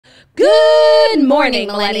Good morning,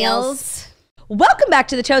 millennials. Welcome back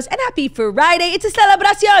to the shows and happy Friday. It's a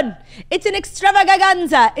celebration. It's an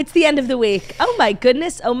extravaganza. It's the end of the week. Oh my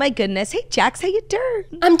goodness. Oh my goodness. Hey, Jax, how you doing?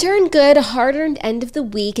 I'm doing good. A hard-earned end of the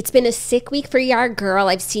week. It's been a sick week for your girl.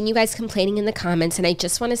 I've seen you guys complaining in the comments, and I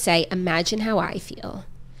just want to say, imagine how I feel.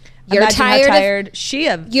 You're tired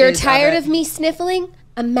of me sniffling?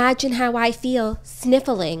 Imagine how I feel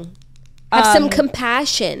sniffling. Have some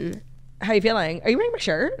compassion. How are you feeling? Are you wearing my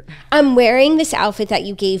shirt? I'm wearing this outfit that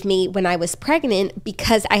you gave me when I was pregnant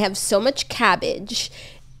because I have so much cabbage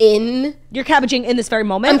in... You're cabbaging in this very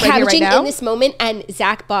moment? I'm cabbaging in this moment, and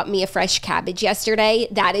Zach bought me a fresh cabbage yesterday.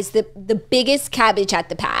 That is the biggest cabbage at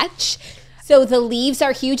the patch. So the leaves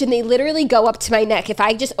are huge, and they literally go up to my neck. If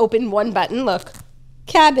I just open one button, look,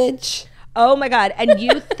 cabbage. Oh my God. And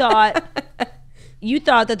you thought... You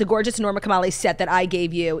thought that the gorgeous Norma Kamali set that I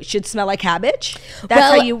gave you should smell like cabbage?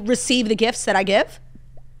 That's how you receive the gifts that I give?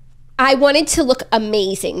 I wanted to look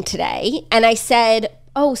amazing today, and I said,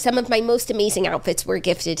 oh, some of my most amazing outfits were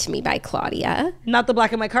gifted to me by Claudia. Not the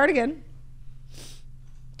black and white cardigan.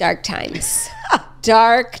 Dark times.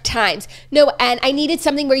 Dark times. No, and I needed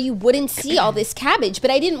something where you wouldn't see all this cabbage, but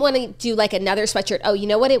I didn't want to do like another sweatshirt. Oh, you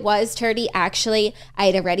know what it was, Turdy? Actually, I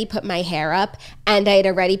had already put my hair up and I had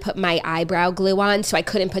already put my eyebrow glue on, so I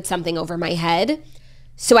couldn't put something over my head.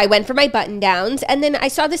 So I went for my button downs, and then I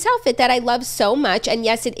saw this outfit that I love so much. And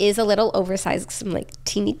yes, it is a little oversized because I'm like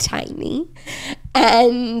teeny tiny.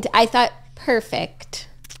 And I thought, perfect.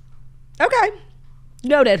 Okay.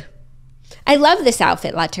 Noted. I love this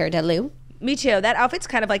outfit, La Tour de Lou. Me too. That outfit's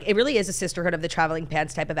kind of like, it really is a sisterhood of the traveling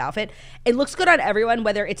pants type of outfit. It looks good on everyone,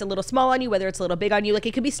 whether it's a little small on you, whether it's a little big on you. Like,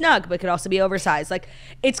 it could be snug, but it could also be oversized. Like,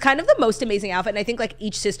 it's kind of the most amazing outfit, and I think like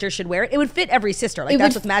each sister should wear it. It would fit every sister. Like,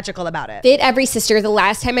 that's what's magical about it. Fit every sister. The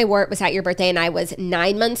last time I wore it was at your birthday, and I was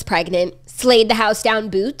 9 months pregnant. Slayed the house down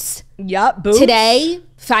boots. Yup, boots. Today,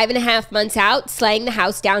 5.5 months out, slaying the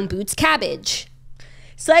house down boots cabbage.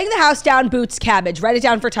 Slaying the house down boots cabbage. Write it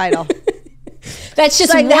down for title. That's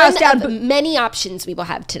just one of many options we will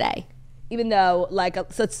have today. Even though, like,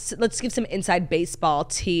 so let's give some inside baseball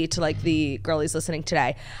tea to like the girlies listening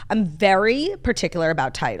today. I'm very particular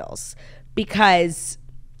about titles because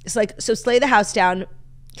it's like, so slay the house down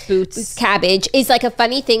boots cabbage is like a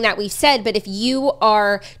funny thing that we've said, but if you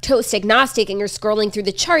are toast agnostic and you're scrolling through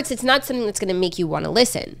the charts, it's not something that's going to make you want to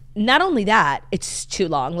listen. Not only that, it's too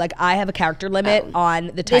long. Like, I have a character limit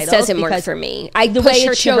on the titles. This doesn't work for me. The way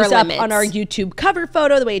it shows up on our YouTube cover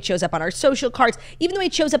photo, the way it shows up on our social cards, even the way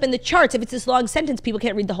it shows up in the charts. If it's this long sentence, people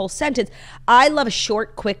can't read the whole sentence. I love a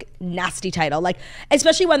short, quick, nasty title. Like,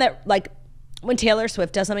 especially one that, like, when Taylor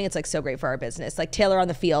Swift does something, it's like so great for our business. Like Taylor on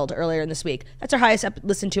the Field earlier in this week. That's our highest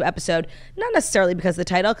listened to episode. Not necessarily because of the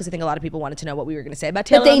title, because I think a lot of people wanted to know what we were going to say about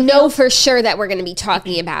Taylor. But they know for sure that we're going to be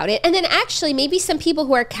talking about it. And then actually, maybe some people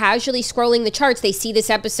who are casually scrolling the charts, they see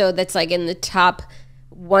this episode that's like in the top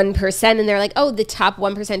 1%, and they're like, oh, the top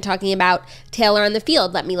 1% talking about Taylor on the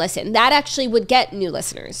Field. Let me listen. That actually would get new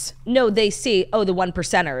listeners. No, they see, oh, the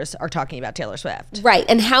 1%ers are talking about Taylor Swift. Right.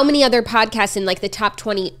 And how many other podcasts in like the top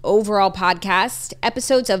 20 overall podcast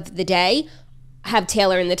episodes of the day have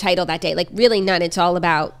Taylor in the title that day? Like, really none. It's all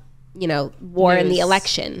about, you know, war and the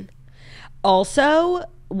election. Also,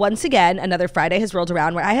 once again, another Friday has rolled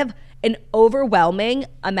around where I have an overwhelming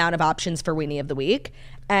amount of options for Weenie of the Week.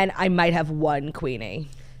 And I might have one Queenie.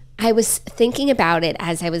 I was thinking about it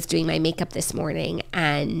as I was doing my makeup this morning,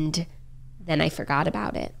 and then I forgot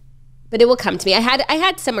about it. But it will come to me. I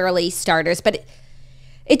had some early starters, but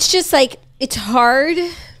it's just like, it's hard.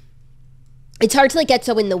 It's hard to like get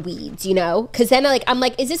so in the weeds, you know? Because then I'm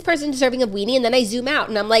like, is this person deserving of Weenie? And then I zoom out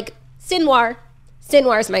and I'm like, Sinwar.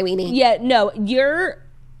 Sinwar's my Weenie. Yeah, no,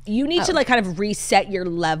 you need to like kind of reset your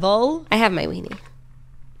level. I have my Weenie.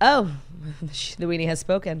 Oh. The Weenie has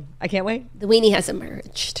spoken. I can't wait. The Weenie has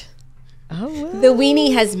emerged. Oh, wow. The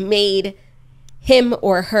Weenie has made him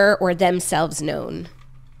or her or themselves known.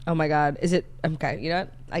 Oh my God. Is it? Okay, you know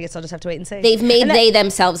what? I guess I'll just have to wait and see. They've made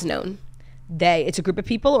themselves known. It's a group of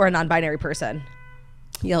people or a non-binary person?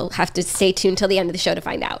 You'll have to stay tuned till the end of the show to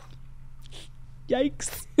find out.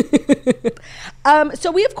 Yikes.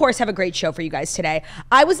 So we, of course, have a great show for you guys today.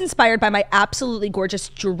 I was inspired by my absolutely gorgeous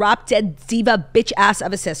drop-dead diva bitch ass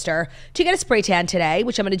of a sister to get a spray tan today,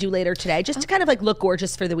 which I'm going to do later today, just to kind of like look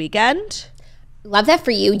gorgeous for the weekend. Love that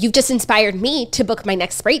for you. You've just inspired me to book my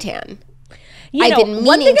next spray tan. I've been meaning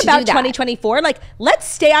one thing about 2024, like, let's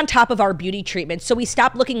stay on top of our beauty treatment so we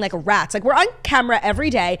stop looking like rats. Like, we're on camera every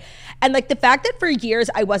day, and like the fact that for years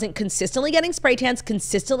I wasn't consistently getting spray tans,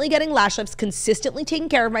 consistently getting lash lifts, consistently taking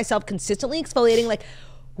care of myself, consistently exfoliating, like,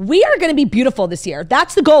 we are going to be beautiful this year.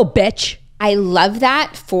 That's the goal, bitch. I love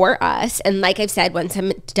that for us. And like I've said, once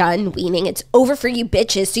I'm done weaning, it's over for you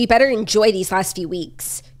bitches. So you better enjoy these last few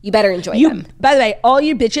weeks. You better enjoy them. By the way, all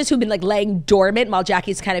you bitches who've been like laying dormant while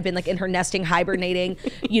Jackie's kind of been like in her nesting, hibernating,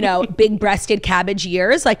 you know, big breasted cabbage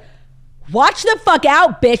years, like watch the fuck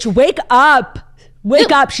out, bitch. Wake up.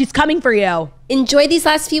 Wake up. She's coming for you. Enjoy these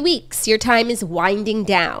last few weeks. Your time is winding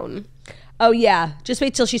down. Oh yeah. Just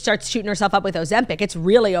wait till she starts shooting herself up with Ozempic. It's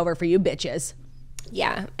really over for you bitches.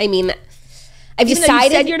 Yeah. I mean, I've Even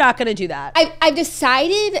decided you said you're not going to do that. I've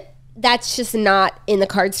decided that's just not in the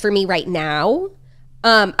cards for me right now.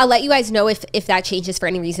 I'll let you guys know if that changes for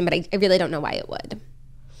any reason, but I really don't know why it would.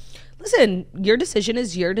 Listen, your decision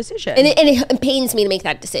is your decision. And it pains me to make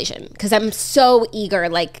that decision because I'm so eager,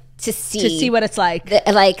 like, to see what it's like.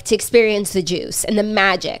 To experience the juice and the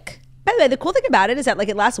magic. By the way, the cool thing about it is that, like,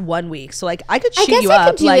 it lasts 1 week. So, like, I could shoot you up. I guess I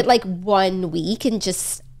could do it, like, 1 week and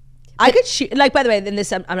just... I could shoot, like, by the way, in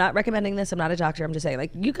this, I'm not recommending this. I'm not a doctor. I'm just saying,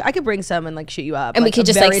 like, I could bring some and, like, shoot you up. And like, we could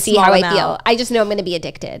just, like, see how I feel. I just know I'm going to be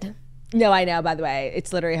addicted. No, I know, by the way.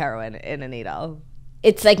 It's literally heroin in a needle.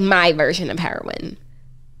 It's, like, my version of heroin.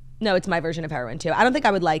 No, it's my version of heroin, too. I don't think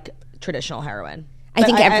I would like traditional heroin. I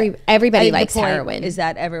think everybody likes heroin. Is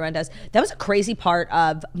that everyone does. That was a crazy part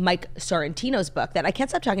of Mike Sorrentino's book that I can't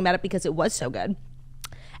stop talking about it because it was so good.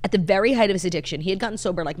 At the very height of his addiction, he had gotten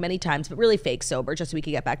sober like many times, but really fake sober just so he could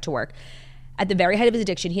get back to work. At the very height of his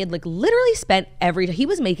addiction, he had like literally spent he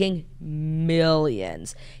was making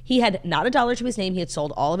millions. He had not a dollar to his name. He had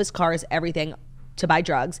sold all of his cars, everything to buy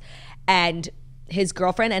drugs. And his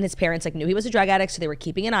girlfriend and his parents like knew he was a drug addict, so they were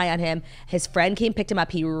keeping an eye on him. His friend picked him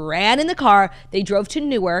up. He ran in the car. They drove to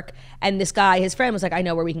Newark, and this guy, his friend, was like, I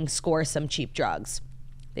know where we can score some cheap drugs.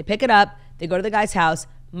 They pick it up. They go to the guy's house.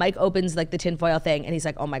 Mike opens like the tinfoil thing, and he's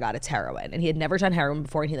like, oh my God, it's heroin. And he had never done heroin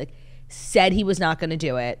before, and he like said he was not going to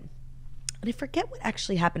do it. And I forget what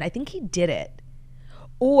actually happened. I think he did it.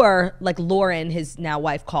 Or like Lauren, his now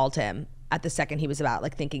wife, called him at the second he was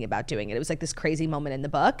thinking about doing it. It was like this crazy moment in the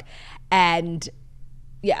book. And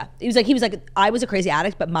yeah, he was like, I was a crazy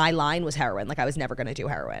addict, but my line was heroin. Like I was never going to do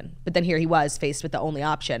heroin. But then here he was faced with the only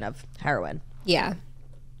option of heroin. Yeah.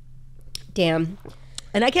 Damn.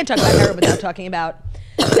 And I can't talk about heroin without talking about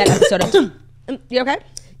that episode of, you okay?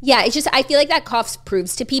 Yeah, it's just, I feel like that cough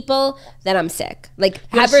proves to people that I'm sick. Like,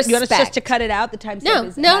 have respect. You want us just to cut it out? The time No.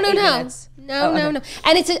 is about 8 minutes. No. And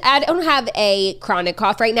I don't have a chronic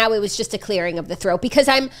cough right now. It was just a clearing of the throat because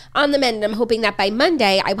I'm on the mend and I'm hoping that by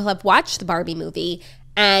Monday I will have watched the Barbie movie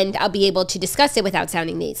and I'll be able to discuss it without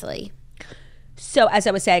sounding nasally. So as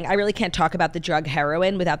I was saying, I really can't talk about the drug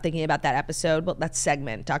heroin without thinking about that episode. Well, that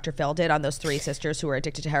segment Dr. Phil did on those 3 sisters who were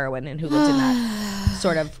addicted to heroin and who lived in that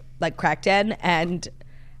sort of like crack den, and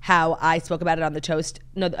how I spoke about it on the Toast.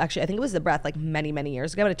 No, actually, I think it was The Breath like many, many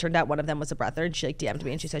years ago. And it turned out one of them was a breather, and she like DM'd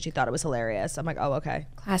me and she said she thought it was hilarious. I'm like, oh, okay.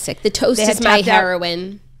 Classic. The Toast is my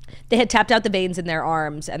heroin. They had tapped out the veins in their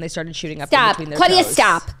arms and they started shooting up in between their Claudia, toes.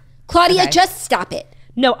 stop. Claudia, Okay. Just stop it.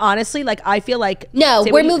 No, honestly, like I feel like no,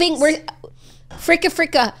 we're moving. We're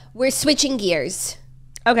fricka. We're switching gears.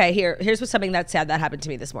 Okay, here's what's something that's sad that happened to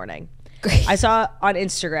me this morning. Great. I saw on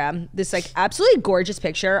Instagram this like absolutely gorgeous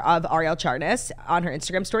picture of Ariel Charnas on her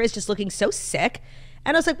Instagram stories just looking so sick.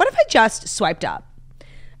 And I was like, what if I just swiped up?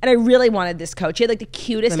 And I really wanted this coat. She had like the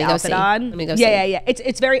cutest outfit on. Let me go see. Yeah.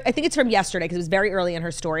 It's very, I think it's from yesterday because it was very early in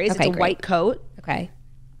her stories. Okay, it's a white coat. Okay.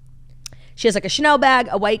 She has like a Chanel bag,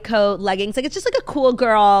 a white coat, leggings. Like it's just like a cool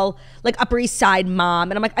girl, like Upper East Side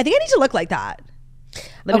mom. And I'm like, I think I need to look like that.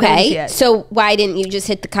 Let me know when you see Okay. it. So why didn't you just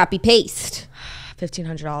hit the copy paste?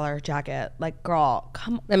 $1,500 jacket. Like, girl,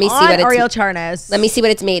 come on. Let me see what it's Ariel Charnas. Let me see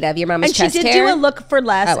what it's made of. Your mama's And chest she did hair? do a look for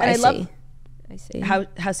less. Oh, And I love I see.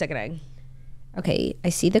 how sickening. Okay, I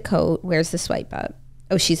see the coat. Where's the swipe up?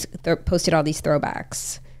 Oh, she's posted all these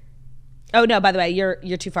throwbacks. Oh no, by the way, you're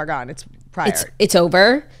too far gone. It's prior. It's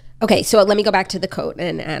over. Okay, so let me go back to the coat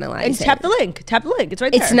and analyze And it. tap the link. Tap the link. It's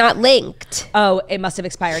right there. It's not linked. Oh, it must have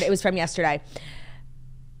expired. It was from yesterday.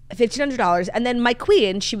 $1,500. And then my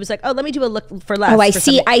queen, she was like, oh, let me do a look for less. Oh,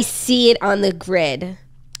 I see it on the grid.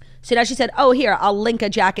 So now she said, oh, here, I'll link a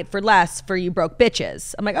jacket for less for you broke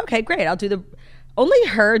bitches. I'm like, okay, great. I'll do the... Only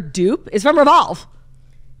her dupe is from Revolve.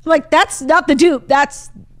 I'm like, that's not the dupe.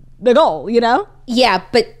 That's the goal, you know? Yeah,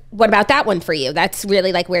 but what about that one for you? That's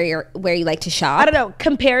really like where you like to shop. I don't know.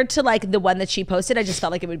 Compared to like the one that she posted, I just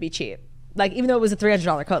felt like it would be cheap. Like even though it was a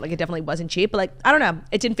 $300 coat, like it definitely wasn't cheap. But like I don't know,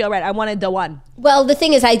 it didn't feel right. I wanted the one. Well, the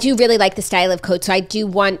thing is, I do really like the style of coat, so I do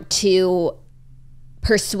want to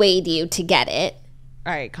persuade you to get it.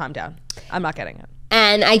 All right, calm down. I'm not getting it.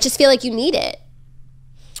 And I just feel like you need it.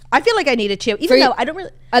 I feel like I need it too, even though I don't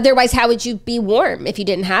really. Otherwise, how would you be warm if you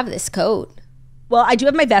didn't have this coat? Well, I do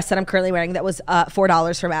have my vest that I'm currently wearing that was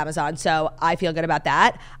 $4 from Amazon, so I feel good about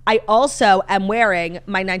that. I also am wearing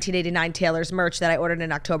my 1989 Taylor's merch that I ordered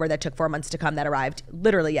in October that took 4 months to come that arrived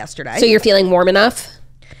literally yesterday. So you're feeling warm enough?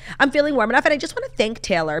 I'm feeling warm enough, and I just want to thank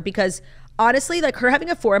Taylor because honestly, like her having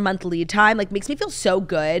a 4-month lead time like makes me feel so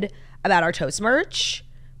good about our Toast merch,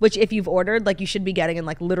 which if you've ordered, like you should be getting in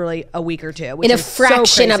like literally a week or two. Which in a is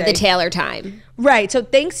fraction so of the Taylor time. Right. So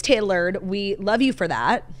thanks, Taylor. We love you for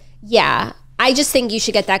that. Yeah. I just think you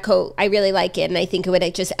should get that coat. I really like it, and I think it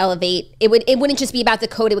would just elevate. It wouldn't just be about the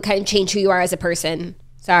coat. It would kind of change who you are as a person.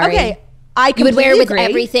 Sorry. Okay. You would wear it with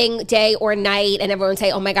everything, day or night, and everyone would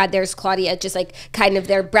say, oh my God, there's Claudia. Just like kind of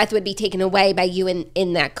their breath would be taken away by you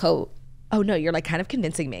in that coat. Oh no, you're like kind of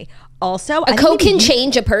convincing me. Also, a coat can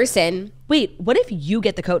change a person. Wait, what if you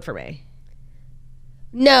get the coat for me?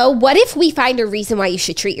 No, what if we find a reason why you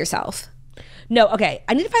should treat yourself? No, okay.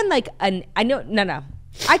 I need to find like no.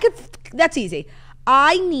 That's easy.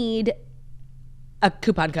 I need a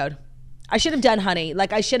coupon code. I should have done honey.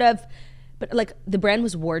 Like I should have, but like the brand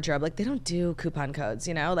was Wardrobe. Like they don't do coupon codes,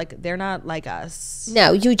 you know? Like they're not like us.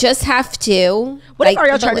 No, you just have to. What if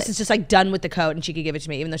Ariel Chartis is just like done with the coat and she could give it to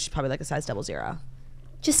me, even though she's probably like a size 00?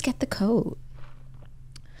 Just get the coat.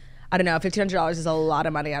 I don't know. $1,500 is a lot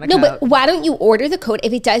of money on a coat. No, but why don't you order the coat?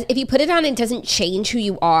 If you put it on and it doesn't change who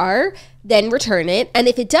you are, then return it. And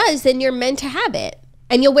if it does, then you're meant to have it.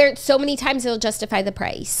 And you'll wear it so many times it'll justify the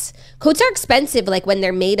price. Coats are expensive, like when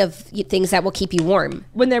they're made of things that will keep you warm.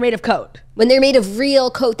 When they're made of coat. When they're made of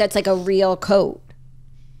real coat, that's like a real coat.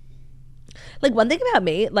 Like one thing about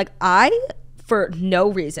me, like I, for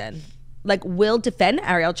no reason, like will defend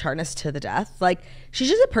Ariel Chartis to the death. Like she's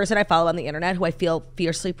just a person I follow on the internet who I feel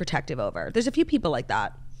fiercely protective over. There's a few people like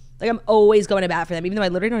that. Like I'm always going to bat for them, even though I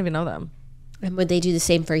literally don't even know them. And would they do the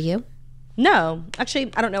same for you? No, actually,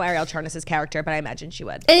 I don't know Ariel Chartis' character, but I imagine she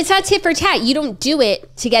would. And it's not tit for tat. You don't do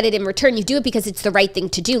it to get it in return. You do it because it's the right thing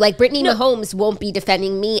to do. Like Brittany Mahomes won't be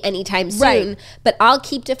defending me anytime soon, but I'll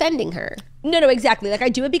keep defending her. No, exactly. Like I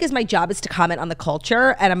do it because my job is to comment on the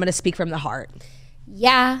culture, and I'm going to speak from the heart.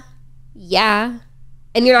 Yeah.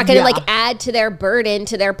 And you're not going to like add to their burden,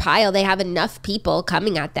 to their pile. They have enough people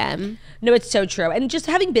coming at them. No, it's so true. And just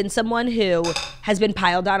having been someone who has been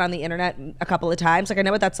piled on the internet a couple of times, like I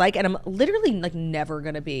know what that's like, and I'm literally like never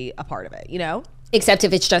going to be a part of it, you know? Except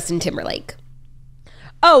if it's Justin Timberlake.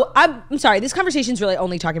 Oh, I'm sorry. This conversation's really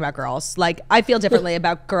only talking about girls. Like I feel differently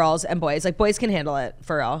about girls and boys. Like boys can handle it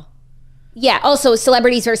for real. Yeah. Also,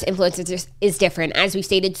 celebrities versus influencers is different, as we've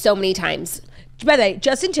stated so many times. By the way,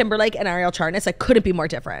 Justin Timberlake and Ariel Chartis, like couldn't be more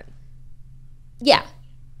different. Yeah.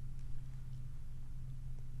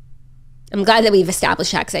 I'm glad that we've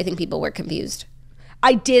established that because I think people were confused.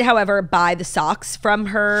 I did, however, buy the socks from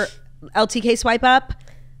her LTK swipe up.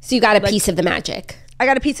 So you got a piece of the magic. I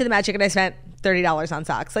got a piece of the magic and I spent $30 on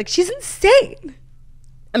socks. Like she's insane.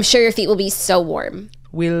 I'm sure your feet will be so warm.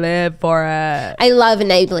 We live for it. I love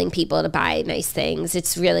enabling people to buy nice things.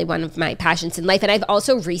 It's really one of my passions in life. And I've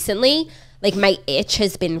also recently, like my itch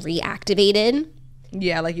has been reactivated.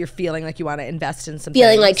 Yeah, like you're feeling like you want to invest in some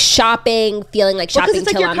feeling things. like shopping till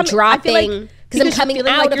I'm dropping. Because I'm coming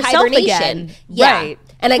out like of hibernation. Again. Yeah. Right.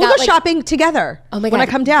 And we'll go shopping together. Oh my God. When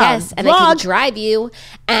I come down. Yes, and I can drive you.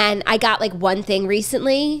 And I got like one thing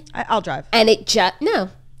recently. I'll drive. And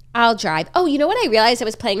I'll drive. Oh, you know what I realized? I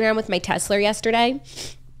was playing around with my Tesla yesterday.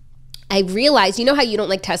 I realized, you know how you don't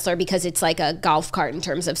like Tesla because it's like a golf cart in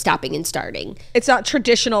terms of stopping and starting. It's not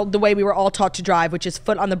traditional the way we were all taught to drive, which is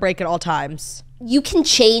foot on the brake at all times. You can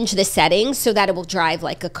change the settings so that it will drive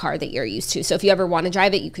like a car that you're used to. So if you ever want to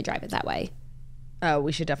drive it, you could drive it that way. Oh,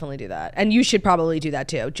 we should definitely do that. And you should probably do that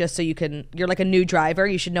too, just so you're like a new driver.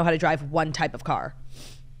 You should know how to drive one type of car.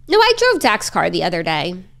 No, I drove Zach's car the other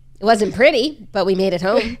day. It wasn't pretty, but we made it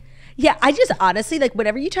home. Yeah, I just honestly, like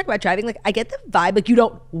whenever you talk about driving, like I get the vibe like you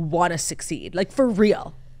don't want to succeed, like for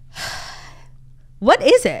real. What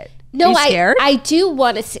is it? No, are you scared? I do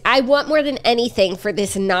want to. I want more than anything for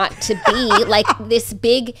this not to be like this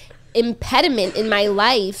big impediment in my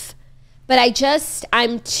life. But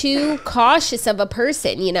I'm too cautious of a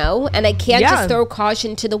person, you know, and I can't just throw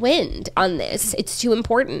caution to the wind on this. It's too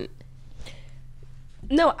important.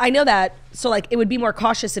 No, I know that. So like it would be more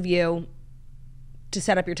cautious of you to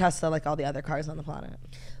set up your Tesla like all the other cars on the planet.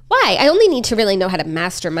 Why? I only need to really know how to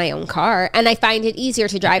master my own car, and I find it easier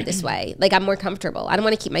to drive this way. Like I'm more comfortable. I don't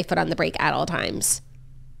want to keep my foot on the brake at all times.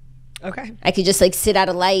 Okay. I could just like sit at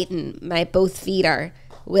a light and my both feet are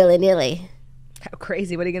willy-nilly. How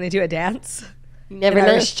crazy. What are you going to do, a dance? You never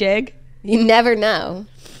know. Irish jig? You never know.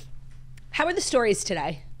 How are the stories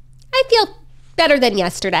today? I feel better than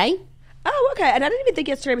yesterday. Oh, okay. And I didn't even think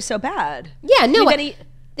yesterday was so bad. Yeah, no.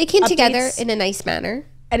 They came together in a nice manner.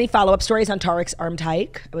 Any follow-up stories on Tarek's armed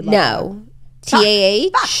hike? I would love no.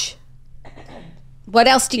 TAH? What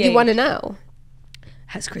else do you want to know?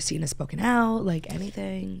 Has Christina spoken out? Like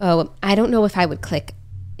anything? Oh, I don't know if I would click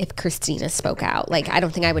if Christina spoke out. Like, I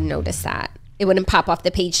don't think I would notice that. It wouldn't pop off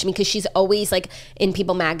the page to me because she's always like in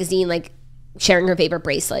People magazine, like sharing her favorite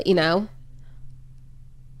bracelet, you know?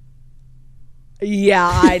 Yeah,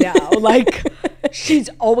 I know. Like, she's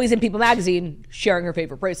always in People magazine sharing her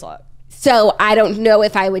favorite bracelet. So I don't know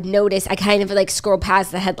if I would notice. I kind of like scroll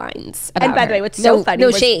past the headlines about And by the way, what's so funny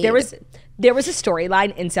no shade. There was a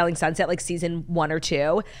storyline in Selling Sunset, like season 1 or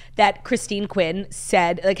 2, that Christine Quinn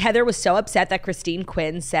said, like Heather was so upset that Christine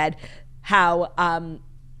Quinn said how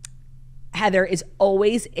Heather is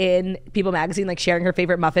always in People magazine, like sharing her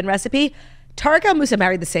favorite muffin recipe. Tarek El Moussa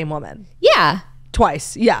married the same woman. Yeah.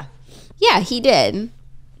 Twice. Yeah. Yeah, he did.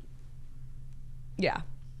 Yeah.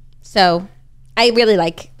 So I really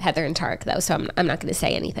like Heather and Tarek though, so I'm not going to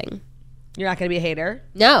say anything. You're not going to be a hater?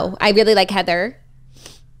 No, I really like Heather.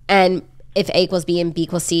 And if A equals B and B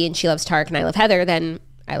equals C and she loves Tarek and I love Heather, then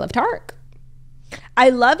I love Tarek. I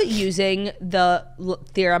love using the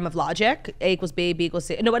theorem of logic. A equals B, B equals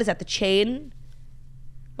C. No, what is that? The chain?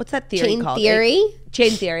 What's that theory called? Chain theory?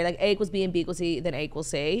 Chain theory. Like A equals B and B equals C, then A equals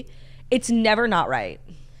C. It's never not right.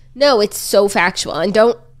 No, it's so factual. And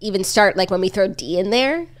don't even start like when we throw D in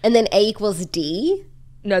there and then A equals D.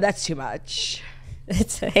 No, that's too much.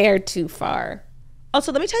 It's a hair too far.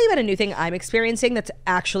 Also, let me tell you about a new thing I'm experiencing that's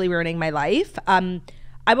actually ruining my life.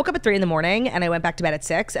 I woke up at 3 a.m. and I went back to bed at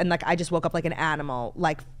 6, and like I just woke up like an animal,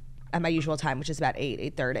 like at my usual time, which is about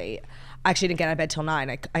 8:30. I actually didn't get out of bed till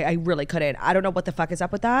 9. I really couldn't. I don't know what the fuck is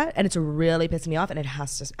up with that, and it's really pissing me off. And it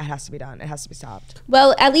has to be done. It has to be stopped.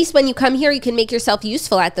 Well, at least when you come here, you can make yourself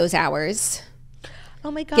useful at those hours.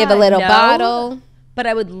 Oh my god! Give a little bottle. But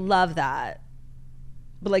I would love that.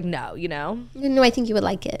 But like, no, you know. No, I think you would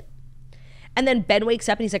like it. And then Ben wakes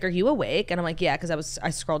up and he's like, "Are you awake?" And I'm like, "Yeah," because I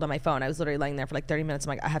scrolled on my phone. I was literally laying there for like 30 minutes. I'm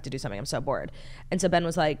like, I have to do something. I'm so bored. And so Ben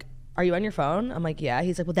was like, "Are you on your phone?" I'm like, "Yeah."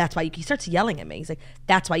 He's like, "Well, that's why he starts yelling at me. He's like,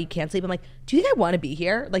 "That's why you can't sleep." I'm like, "Do you think I want to be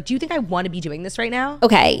here? Like, do you think I want to be doing this right now?"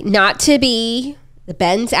 Okay, not to be the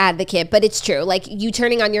Ben's advocate, but it's true. Like, you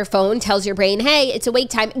turning on your phone tells your brain, "Hey, it's awake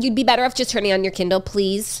time." You'd be better off just turning on your Kindle,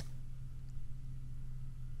 please.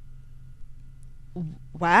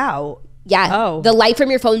 Wow. Yeah. Oh. The light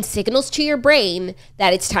from your phone signals to your brain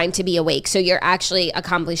that it's time to be awake. So you're actually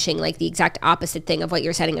accomplishing like the exact opposite thing of what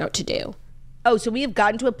you're setting out to do. Oh, so we have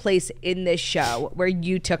gotten to a place in this show where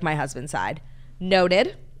you took my husband's side.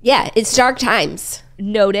 Noted. Yeah, it's dark times.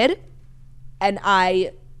 Noted. And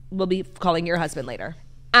I will be calling your husband later.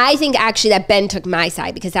 I think actually that Ben took my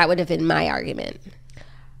side because that would have been my argument.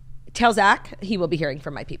 Tell Zach he will be hearing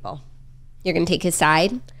from my people. You're going to take his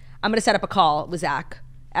side? I'm going to set up a call with Zach.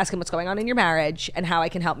 Ask him what's going on in your marriage and how I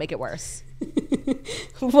can help make it worse.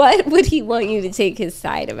 What would he want you to take his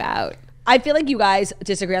side about? I feel like you guys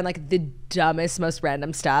disagree on like the dumbest, most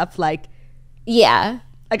random stuff. Like, yeah,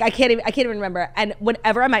 like I can't even remember. And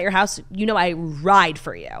whenever I'm at your house, you know I ride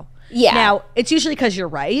for you. Yeah. Now it's usually because you're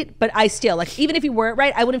right, but I still like even if you weren't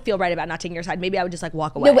right, I wouldn't feel right about not taking your side. Maybe I would just like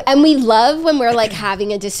walk away. No, and we love when we're like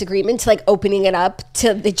having a disagreement to like opening it up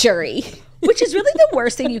to the jury. Which is really the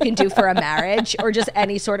worst thing you can do for a marriage or just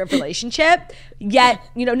any sort of relationship. Yet,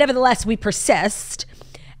 you know, nevertheless, we persist.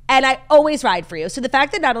 And I always ride for you. So the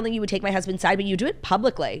fact that not only you would take my husband's side, but you do it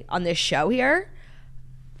publicly on this show here,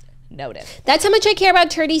 noted. That's how much I care about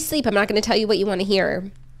Turdy's sleep. I'm not going to tell you what you want to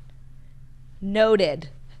hear. Noted.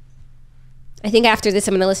 I think after this,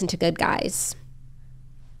 I'm going to listen to Good Guys.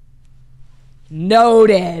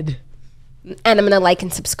 Noted. And I'm going to like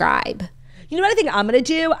and subscribe. You know what I think I'm going to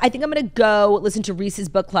do? I think I'm going to go listen to Reese's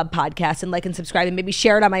Book Club podcast and like and subscribe and maybe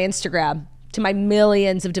share it on my Instagram to my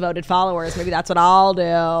millions of devoted followers. Maybe that's what I'll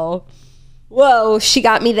do. Whoa, she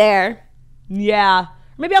got me there. Yeah.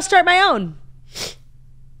 Maybe I'll start my own.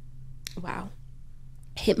 Wow.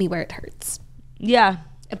 Hit me where it hurts. Yeah.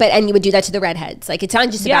 And you would do that to the redheads. Like, it's not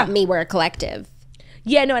just about me. We're a collective.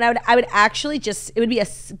 Yeah, no, and I would actually it would be a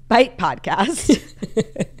spite podcast.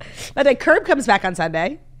 But the Curb comes back on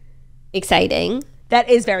Sunday. Exciting. That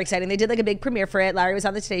is very exciting. They did like a big premiere for it. Larry was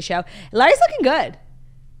on the Today Show. Larry's looking good.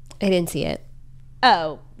 I didn't see it.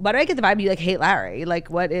 Oh, why do I get the vibe you like hate Larry? Like,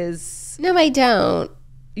 what is... No, I don't.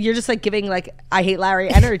 You're just like giving like, I hate Larry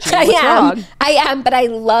energy. What's wrong? I am, but I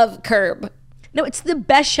love Curb. No, it's the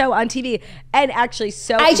best show on TV. And actually,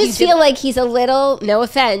 I just feel like he's a little, no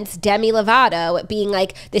offense, Demi Lovato being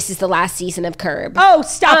like, this is the last season of Curb. Oh,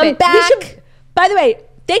 stop it. Back. By the way,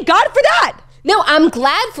 thank God for that. No, I'm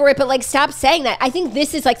glad for it, but like, stop saying that. I think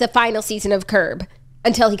this is like the final season of Curb.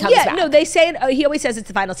 until he comes back. No, they say it, he always says it's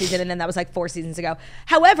the final season, and then that was like 4 seasons ago.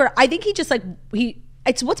 However, I think he just like,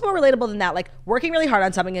 it's what's more relatable than that, like working really hard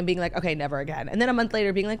on something and being like, okay, never again. And then a month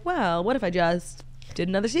later being like, well, what if I just did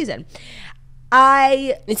another season?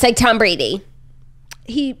 It's like Tom Brady.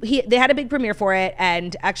 They had a big premiere for it,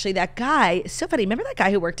 and actually that guy, so funny. Remember that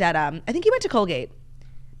guy who worked at I think he went to Colgate,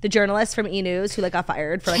 the journalist from E! News who like got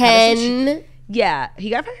fired for like Ken. Yeah, he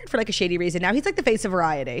got fired for like a shady reason. Now he's like the face of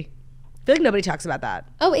Variety. I feel like nobody talks about that.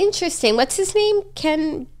 Oh, interesting. What's his name?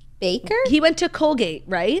 Ken Baker? He went to Colgate,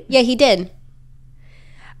 right? Yeah, he did.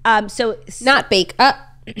 So not Baker.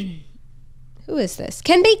 Who is this?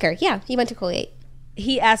 Ken Baker. Yeah, he went to Colgate.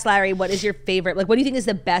 He asked Larry, what is your favorite, like what do you think is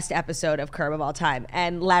the best episode of Curb of all time?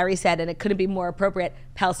 And Larry said, and it couldn't be more appropriate,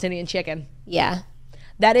 Palestinian chicken. Yeah.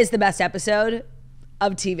 That is the best episode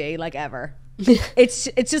of TV, like ever. It's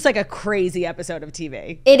just like a crazy episode of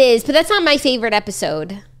TV. It is, but that's not my favorite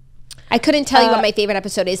episode. I couldn't tell you what my favorite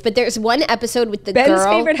episode is, but there's one episode with the girl. Ben's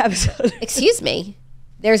favorite episode. Excuse me.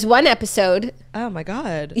 There's one episode. Oh my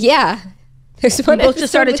God. Yeah. There's one we both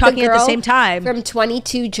just started talking at the same time. From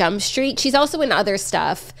 22 Jump Street. She's also in other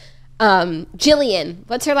stuff. Jillian.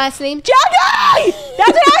 What's her last name? Jackie!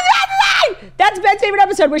 That's what I was saying! That's Ben's favorite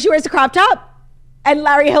episode where she wears the crop top and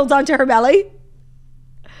Larry holds onto her belly.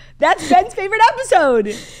 That's Ben's favorite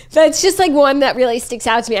episode. That's just like one that really sticks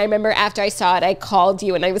out to me. I remember after I saw it, I called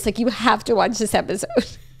you and I was like, you have to watch this episode.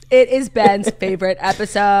 It is Ben's favorite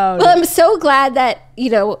episode. Well, I'm so glad that,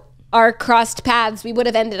 our crossed paths, we would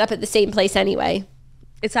have ended up at the same place anyway.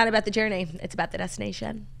 It's not about the journey. It's about the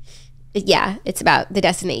destination. Yeah, it's about the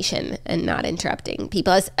destination and not interrupting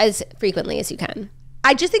people as frequently as you can.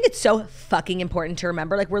 I just think it's so fucking important to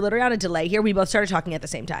remember. Like, we're literally on a delay here. We both started talking at the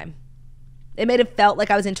same time. It made it felt like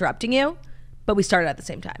I was interrupting you, but we started at the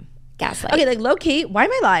same time. Gaslight. Okay, like low key, why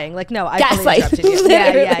am I lying? Like, no, I Gaslight. interrupted you.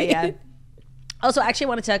 Yeah. Also, I actually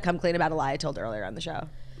wanted to come clean about a lie I told earlier on the show.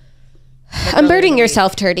 Like unburdening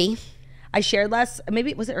yourself, Turdy. I shared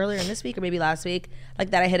maybe was it earlier in this week or maybe last week,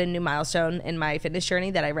 like that I hit a new milestone in my fitness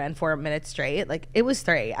journey that I ran 4 minutes straight. Like it was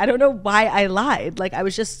 3. I don't know why I lied. Like I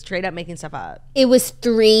was just straight up making stuff up. It was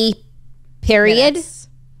 3 period. Minutes.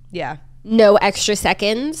 Yeah. No extra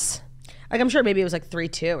seconds. Like I'm sure maybe it was like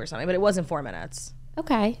 3:2 or something, but it wasn't 4 minutes.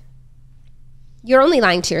 Okay. You're only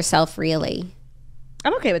lying to yourself, really.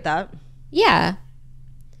 I'm okay with that. Yeah.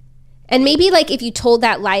 And maybe like if you told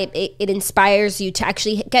that lie, it inspires you to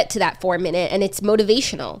actually get to that 4 minute and it's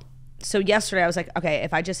motivational. So yesterday I was like, okay,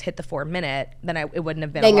 if I just hit the 4 minute, then it wouldn't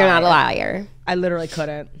have been then you're not a liar. I literally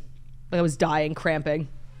couldn't. Like I was dying, cramping.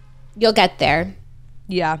 You'll get there.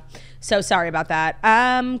 Yeah. So sorry about that.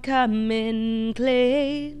 I'm coming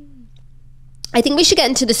clean. I think we should get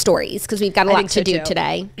into the stories because we've got a lot to do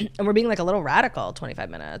today. And we're being like a little radical, 25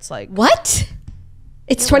 minutes. Like what?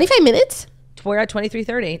 It's 25 minutes? We're at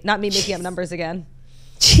 23:30. Not me making up numbers again.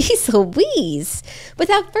 Jeez Louise.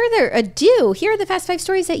 Without further ado, here are the Fast 5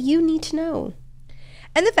 stories that you need to know.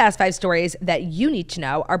 And the Fast 5 stories that you need to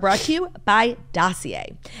know are brought to you by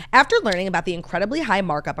Dossier. After learning about the incredibly high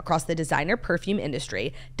markup across the designer perfume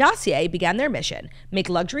industry, Dossier began their mission, make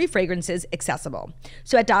luxury fragrances accessible.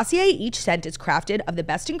 So at Dossier, each scent is crafted of the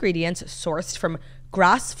best ingredients sourced from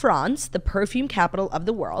Grasse, France, the perfume capital of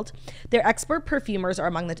the world. Their expert perfumers are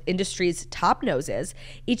among the industry's top noses,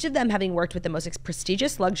 each of them having worked with the most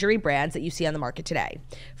prestigious luxury brands that you see on the market today.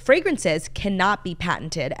 Fragrances cannot be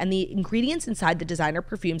patented, and the ingredients inside the designer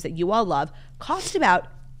perfumes that you all love cost about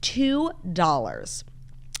 $2.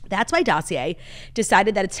 That's why Dossier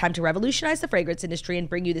decided that it's time to revolutionize the fragrance industry and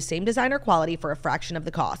bring you the same designer quality for a fraction of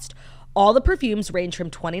the cost. All the perfumes range from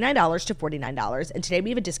 $29 to $49, and today we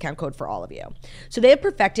have a discount code for all of you. So they have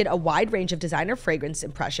perfected a wide range of designer fragrance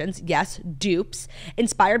impressions, yes, dupes,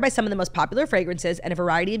 inspired by some of the most popular fragrances and a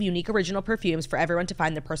variety of unique original perfumes for everyone to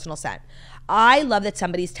find their personal scent. I love that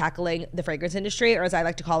somebody's tackling the fragrance industry, or as I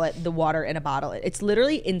like to call it, the water in a bottle. It's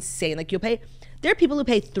literally insane. Like there are people who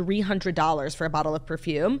pay $300 for a bottle of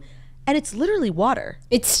perfume, and it's literally water.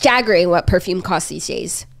 It's staggering what perfume costs these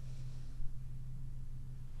days.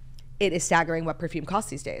 It is staggering what perfume costs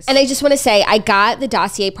these days. And I just want to say, I got the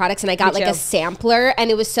Dossier products and I got like a sampler, and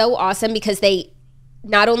it was so awesome because they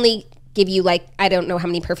not only give you like, I don't know how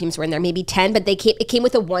many perfumes were in there, maybe 10, but it came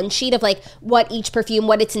with a one sheet of like what each perfume,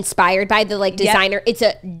 what it's inspired by, the like designer. Yep. It's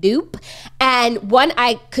a dupe. And one,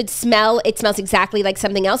 I could smell, it smells exactly like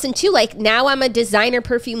something else. And 2, like now I'm a designer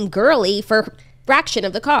perfume girly for a fraction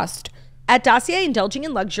of the cost. At Dossier, indulging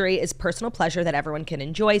in luxury is personal pleasure that everyone can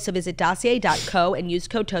enjoy. So visit dossier.co and use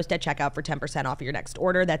code TOAST at checkout for 10% off your next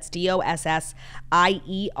order. That's DOSSIER.co,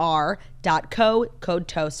 code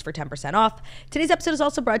TOAST for 10% off. Today's episode is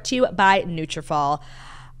also brought to you by Nutrafol.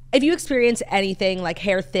 if you experience anything like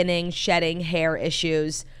hair thinning, shedding, hair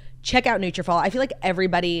issues, check out Nutrafol. I feel like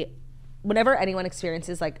everybody, whenever anyone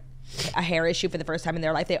experiences like a hair issue for the first time in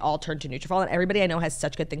their life, they all turn to Nutrafol, and everybody I know has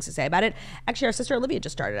such good things to say about it. Actually, our sister Olivia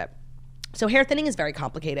just started it. So hair thinning is very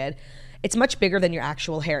complicated. It's much bigger than your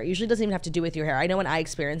actual hair. It usually doesn't even have to do with your hair. I know when I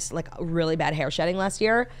experienced like really bad hair shedding last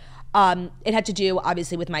year, it had to do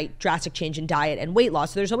obviously with my drastic change in diet and weight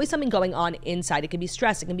loss. So there's always something going on inside. It can be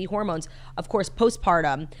stress, it can be hormones, of course,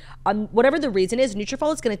 postpartum. Whatever the reason is,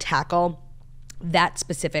 Nutrafol is going to tackle that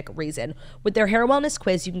specific reason. With their hair wellness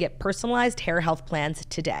quiz, you can get personalized hair health plans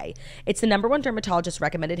today. It's the #1 dermatologist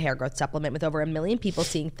recommended hair growth supplement, with over 1 million people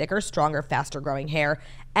seeing thicker, stronger, faster growing hair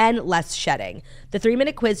and less shedding. The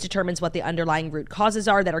 3-minute quiz determines what the underlying root causes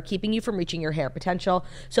are that are keeping you from reaching your hair potential.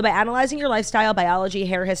 So by analyzing your lifestyle, biology,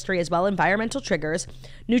 hair history, as well as environmental triggers,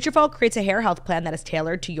 Nutrafol creates a hair health plan that is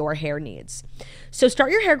tailored to your hair needs. So start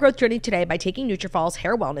your hair growth journey today by taking Nutrafol's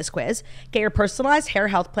hair wellness quiz. Get your personalized hair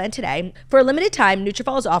health plan today. For a limited time,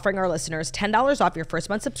 Nutrafol is offering our listeners $10 off your first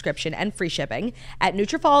month subscription and free shipping at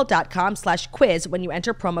Nutrafol.com/quiz when you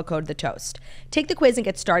enter promo code TheToast. Take the quiz and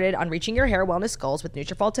get started on reaching your hair wellness goals with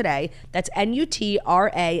Nutrafol today. That's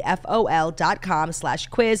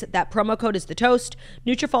Nutrafol.com/quiz. That promo code is TheToast.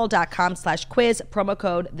 Nutrafol.com/quiz, promo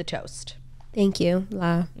code TheToast. Thank you,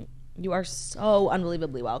 La. You are so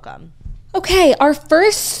unbelievably welcome. Okay, our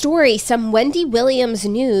first story, some Wendy Williams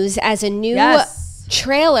news, as a new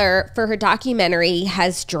trailer for her documentary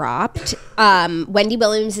has dropped. Wendy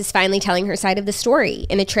Williams is finally telling her side of the story.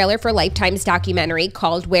 In a trailer for Lifetime's documentary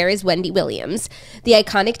called Where is Wendy Williams, the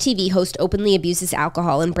iconic TV host openly abuses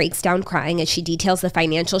alcohol and breaks down crying as she details the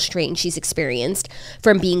financial strain she's experienced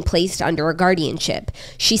from being placed under a guardianship.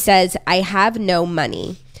 She says, "I have no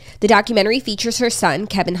money." The documentary features her son,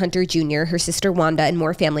 Kevin Hunter Jr., her sister Wanda, and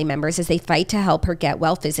more family members as they fight to help her get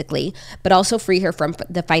well physically, but also free her from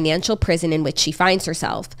the financial prison in which she finds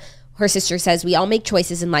herself. Her sister says, "We all make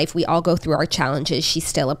choices in life. We all go through our challenges. She's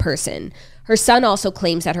still a person." Her son also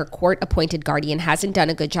claims that her court-appointed guardian hasn't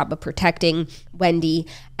done a good job of protecting Wendy,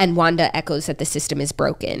 and Wanda echoes that the system is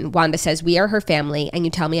broken. Wanda says, "We are her family, and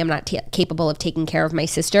you tell me I'm not capable of taking care of my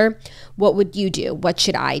sister? What would you do? What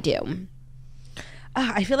should I do?"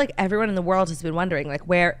 I feel like everyone in the world has been wondering, like,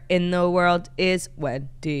 where in the world is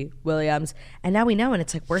Wendy Williams? And now we know, and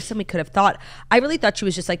it's like worse than we could have thought. I really thought she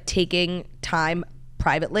was just like taking time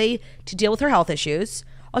privately to deal with her health issues.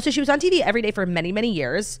 Also, she was on TV every day for many, many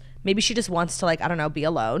years. Maybe she just wants to, like, I don't know, be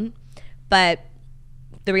alone. But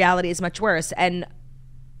the reality is much worse. And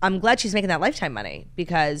I'm glad she's making that Lifetime money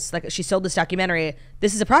because, like, she sold this documentary.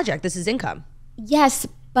 This is a project. This is income. Yes,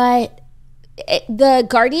 but the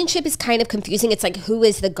guardianship is kind of confusing. It's like, who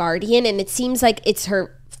is the guardian? And it seems like it's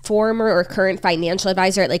her former or current financial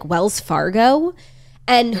advisor at like Wells Fargo,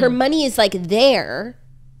 and her money is like there.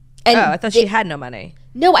 And I thought she had no money.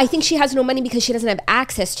 No, I think she has no money because she doesn't have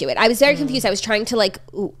access to it. I was very confused. I was trying to like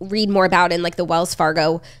read more about it, and like the Wells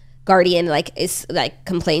Fargo guardian like is like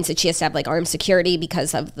complains that she has to have like armed security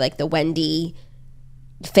because of like the Wendy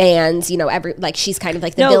fans, you know, like she's kind of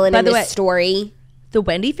like the villain in this story. The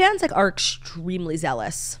Wendy fans like are extremely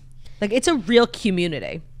zealous. Like, it's a real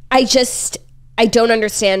community. I don't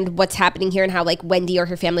understand what's happening here and how like Wendy or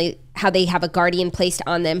her family, how they have a guardian placed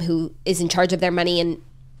on them who is in charge of their money and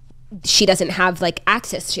she doesn't have like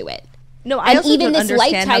access to it. No, I also even this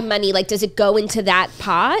Lifetime money, like, does it go into that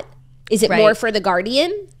pot? Is it more for the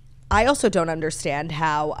guardian? I also don't understand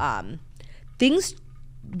how things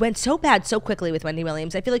went so bad so quickly with Wendy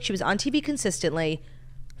Williams. I feel like she was on TV consistently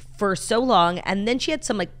for so long, and then she had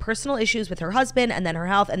some like personal issues with her husband and then her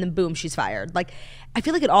health, and then boom, she's fired. Like, I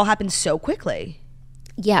feel like it all happened so quickly.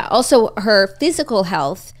 Yeah. Also, her physical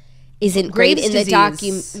health isn't great in the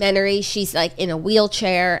documentary. She's like in a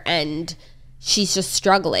wheelchair and she's just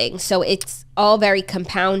struggling. So it's all very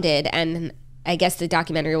compounded, and I guess the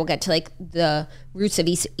documentary will get to like the roots of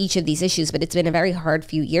each of these issues, but it's been a very hard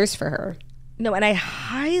few years for her. No, and I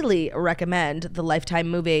highly recommend the Lifetime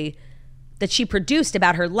movie that she produced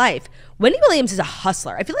about her life. Wendy Williams is a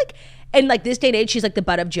hustler. I feel like in like this day and age, she's like the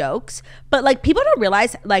butt of jokes, but like people don't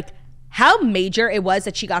realize like how major it was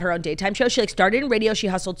that she got her own daytime show. She like started in radio. She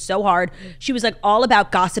hustled so hard. She was like all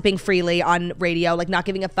about gossiping freely on radio, like not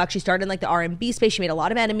giving a fuck. She started in like the R&B space. She made a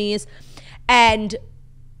lot of enemies, and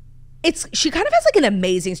she kind of has like an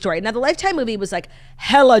amazing story. Now the Lifetime movie was like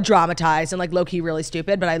hella dramatized and like low-key really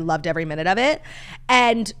stupid, but I loved every minute of it.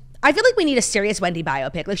 And I feel like we need a serious Wendy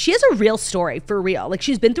biopic. Like, she has a real story, for real. Like,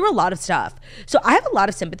 she's been through a lot of stuff. So I have a lot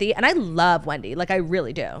of sympathy, and I love Wendy. Like, I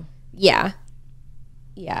really do. Yeah.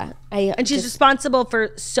 Yeah. And she's responsible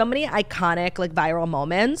for so many iconic, like, viral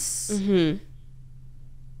moments. Mm-hmm.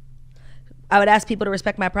 I would ask people to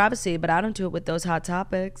respect my privacy, but I don't do it with those hot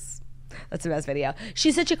topics. That's the best video.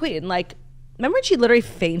 She's such a queen. Like, remember when she literally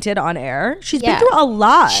fainted on air? She's been through a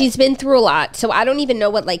lot. She's been through a lot. So I don't even know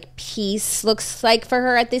what like peace looks like for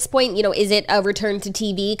her at this point. You know, is it a return to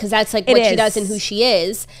TV? Because that's like what she does and who she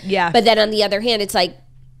is. Yeah. But then on the other hand, it's like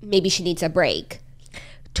maybe she needs a break.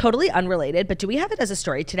 Totally unrelated, but do we have it as a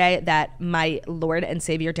story today that my Lord and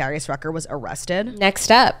Savior Darius Rucker was arrested? Next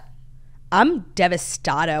up. I'm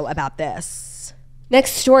devastado about this.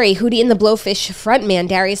 Next story, Hootie and the Blowfish frontman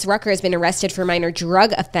Darius Rucker has been arrested for minor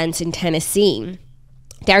drug offense in Tennessee.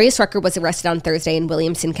 Darius Rucker was arrested on Thursday in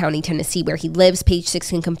Williamson County, Tennessee, where he lives. Page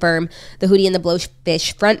 6 can confirm the Hootie and the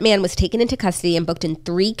Blowfish frontman was taken into custody and booked in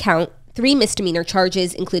three misdemeanor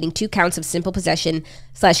charges, including 2 counts of simple possession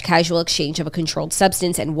 / casual exchange of a controlled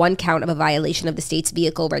substance and 1 count of a violation of the state's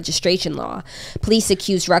vehicle registration law. Police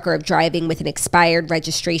accused Rucker of driving with an expired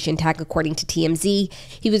registration tag, according to TMZ.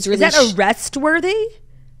 He was released. Is that arrest worthy?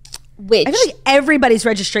 Which I feel like everybody's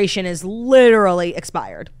registration is literally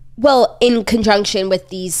expired. Well, in conjunction with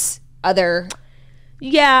these other...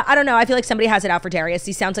 Yeah, I don't know. I feel like somebody has it out for Darius.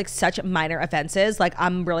 These sounds like such minor offenses. Like,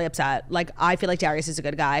 I'm really upset. Like, I feel like Darius is a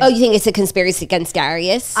good guy. Oh, you think it's a conspiracy against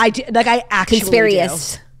Darius? I do. Like, I actually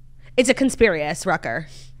Conspirious. do. It's a conspirious Rucker.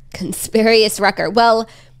 Conspirious Rucker. Well,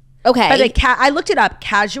 okay. But like, I looked it up.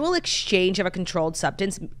 Casual exchange of a controlled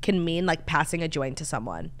substance can mean like passing a joint to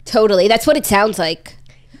someone. Totally. That's what it sounds like.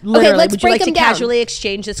 Literally, okay, let's would you break like them to down. casually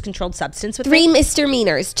exchange this controlled substance with 3 me?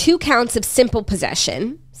 misdemeanors, 2 counts of simple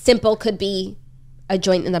possession. Simple could be a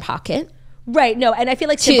joint in the pocket. Right. No, and I feel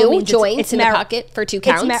like simple 2 means joints it's in the pocket for 2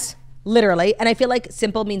 counts. Literally. And I feel like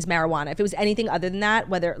simple means marijuana. If it was anything other than that,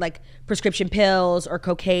 whether like prescription pills or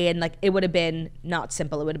cocaine, like it would have been not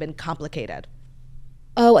simple. It would have been complicated.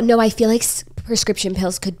 Oh, no, I feel like prescription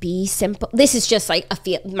pills could be simple. This is just like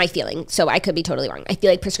my feeling, so I could be totally wrong. I feel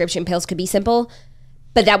like prescription pills could be simple,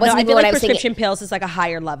 but that wasn't even what I was thinking. Prescription pills is like a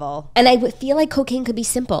higher level. And I feel like cocaine could be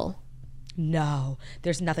simple. No,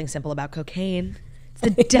 there's nothing simple about cocaine.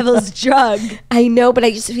 It's the devil's drug. I know, but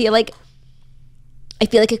I just feel like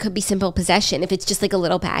it could be simple possession if it's just like a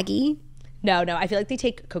little baggie. No, I feel like they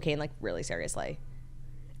take cocaine like really seriously.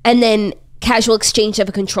 And then casual exchange of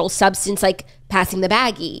a controlled substance, like passing the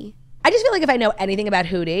baggie. I just feel like if I know anything about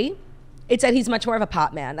Hootie, it's that he's much more of a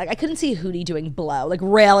pop man. Like I couldn't see Hootie doing blow, like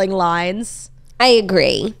railing lines. I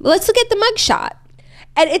agree. Let's look at the mugshot.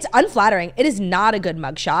 And it's unflattering. It is not a good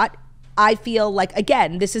mugshot. I feel like,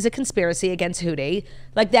 again, this is a conspiracy against Hootie.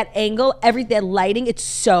 Like that angle, that lighting, it's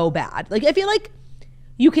so bad. Like I feel like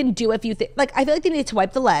you can do a few things. Like I feel like they need to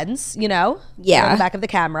wipe the lens, you know? Yeah. On the back of the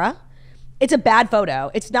camera. It's a bad photo.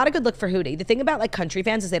 It's not a good look for Hootie. The thing about like country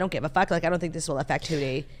fans is they don't give a fuck. Like I don't think this will affect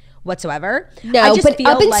Hootie whatsoever. No, but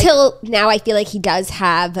up until now, I feel like he does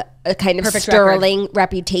have a kind of sterling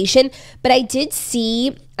reputation. But I did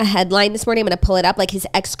see a headline this morning. I'm going to pull it up. Like his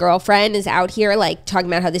ex-girlfriend is out here like talking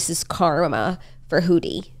about how this is karma for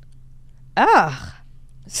Hootie. Ugh.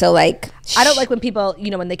 So like, I don't like when people, you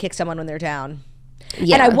know, when they kick someone when they're down.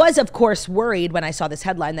 Yeah. And I was, of course, worried when I saw this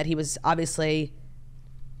headline that he was obviously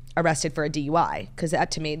arrested for a DUI, because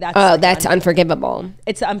that to me that's unforgivable.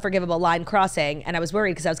 It's an unforgivable line crossing, and I was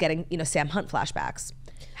worried because I was getting Sam Hunt flashbacks.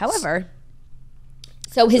 However,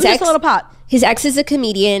 so his ex, a little pot. His ex is a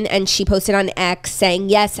comedian, and she posted on X saying,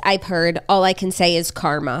 "Yes, I've heard. All I can say is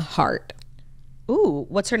karma, heart." Ooh,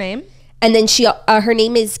 what's her name? And then her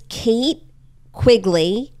name is Kate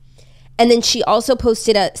Quigley. And then she also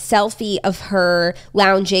posted a selfie of her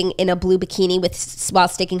lounging in a blue bikini while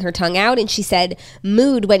sticking her tongue out. And she said,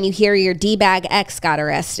 "Mood when you hear your D-bag ex got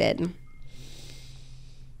arrested."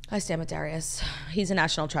 I stand with Darius. He's a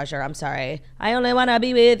national treasure. I'm sorry. I only want to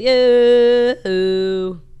be with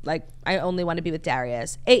you. Like, I only want to be with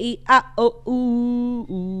Darius. A-E-I-O-U.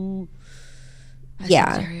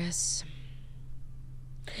 Yeah. Darius.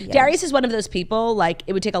 Yeah. Darius is one of those people, like,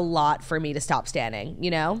 it would take a lot for me to stop standing,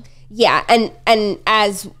 you know? Yeah, and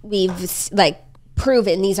as we've, like,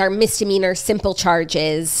 proven, these are misdemeanor, simple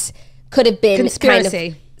charges. Could have been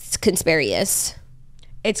conspiracy. Kind of conspirious.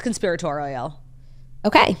 It's conspiratorial.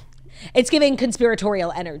 Okay. It's giving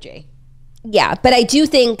conspiratorial energy. Yeah, but I do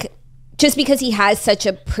think just because he has such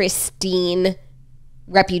a pristine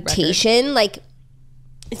reputation, like,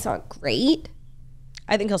 it's not great.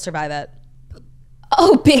 I think he'll survive it.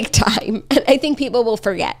 Oh, big time. And I think people will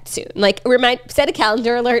forget soon. Like, set a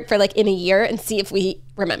calendar alert for like in a year and see if we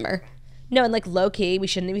remember. No, and like low key, we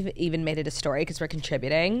shouldn't have even made it a story because we're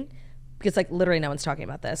contributing. Because like literally no one's talking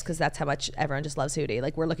about this because that's how much everyone just loves Hootie.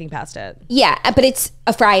 Like we're looking past it. Yeah, but it's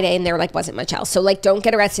a Friday and there like wasn't much else. So like don't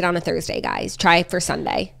get arrested on a Thursday, guys. Try for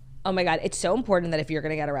Sunday. Oh my God. It's so important that if you're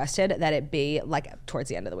going to get arrested that it be like towards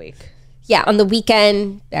the end of the week. Yeah, on the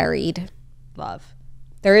weekend, buried. Love.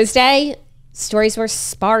 Thursday, stories were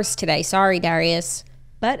sparse today. Sorry, Darius.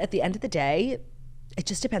 But at the end of the day, it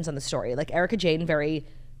just depends on the story. Like Erica Jane very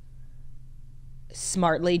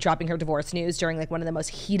smartly dropping her divorce news during like one of the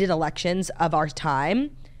most heated elections of our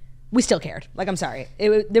time. We still cared. Like, I'm sorry.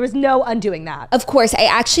 There was no undoing that. Of course.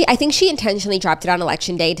 I think she intentionally dropped it on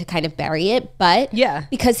election day to kind of bury it. But yeah,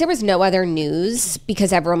 because there was no other news,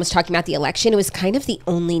 because everyone was talking about the election, it was kind of the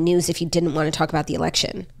only news if you didn't want to talk about the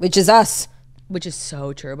election, which is us. Which is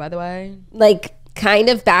so true, by the way. Like, kind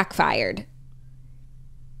of backfired.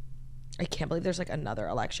 I can't believe there's like another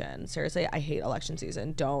election. Seriously, I hate election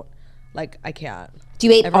season. I can't. Do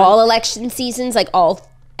you hate all election seasons, like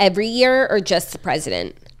every year, or just the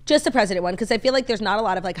president? Just the president one, because I feel like there's not a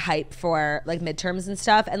lot of like hype for like midterms and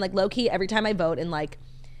stuff. And like low key, every time I vote in like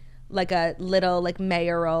a little like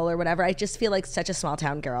mayoral or whatever, I just feel like such a small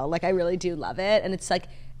town girl. Like I really do love it. And it's like,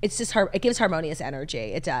 it's just it gives harmonious energy.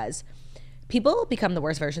 It does. People become the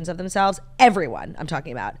worst versions of themselves. Everyone I'm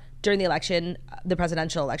talking about during the election, the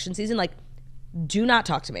presidential election season, like do not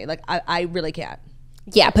talk to me. Like I really can't.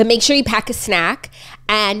 Yeah, but make sure you pack a snack.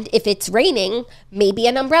 And if it's raining, maybe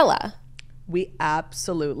an umbrella. We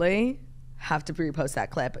absolutely have to repost that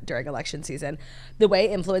clip during election season. The way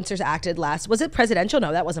influencers acted was it presidential?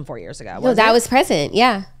 No, that wasn't 4 years ago. No, that was president,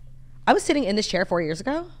 yeah. I was sitting in this chair 4 years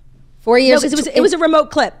ago. 4 years. No, because it was a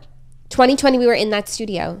remote clip. 2020, we were in that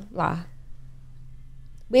studio.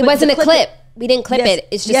 It wasn't a clip. We didn't clip it.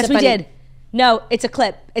 It's just we did. No, it's a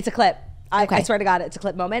clip. It's a clip. Okay. I swear to God, it's a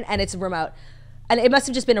clip moment, and it's remote. And it must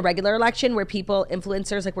have just been a regular election where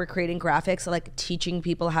influencers, like were creating graphics, like teaching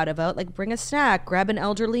people how to vote, like bring a snack, grab an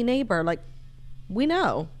elderly neighbor. Like, we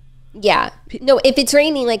know. Yeah. No, if it's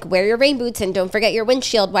raining, like wear your rain boots and don't forget your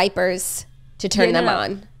windshield wipers to turn them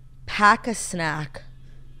on. Pack a snack.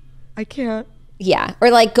 I can't. Yeah.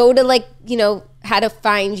 Or like go to like, how to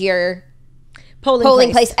find your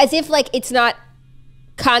polling place. As if like it's not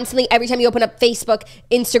constantly, every time you open up Facebook,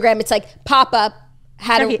 Instagram, it's like pop up.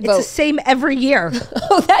 How to vote. It's the same every year.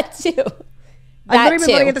 Oh, that too. I've literally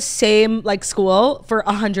been voting at the same like school for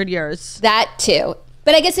 100 years. That too.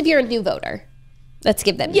 But I guess if you're a new voter, let's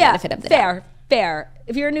give them the benefit of the doubt. Fair.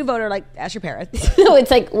 If you're a new voter, like ask your parents. No, it's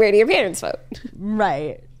like, where do your parents vote?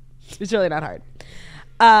 Right. It's really not hard.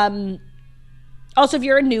 Also, if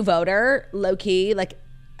you're a new voter, low key, like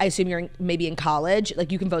I assume you're maybe in college,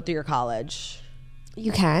 like you can vote through your college.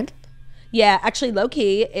 You can? Yeah, actually, low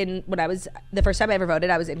key, the first time I ever voted,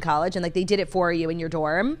 I was in college, and like they did it for you in your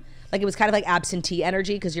dorm. Like it was kind of like absentee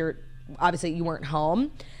energy because you weren't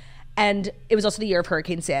home. And it was also the year of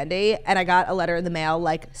Hurricane Sandy, and I got a letter in the mail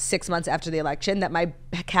like 6 months after the election that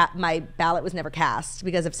my ballot was never cast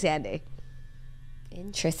because of Sandy.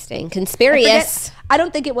 Interesting. Conspiracious. I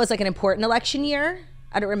don't think it was like an important election year.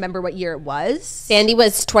 I don't remember what year it was. Sandy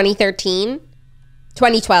was 2013,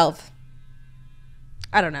 2012.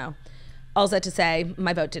 I don't know. All that to say,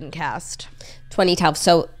 my vote didn't cast. 2012.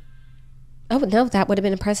 So, oh no, that would have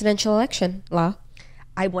been a presidential election law.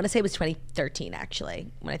 I want to say it was 2013, actually,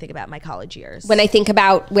 when I think about my college years. When I think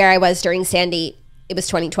about where I was during Sandy, it was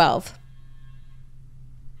 2012.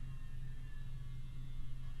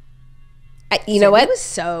 You know what? It was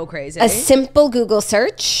so crazy. A simple Google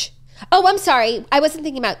search. Oh, I'm sorry. I wasn't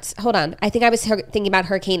thinking about, hold on. I think I was thinking about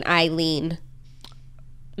Hurricane Eileen.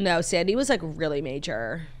 No, Sandy was like really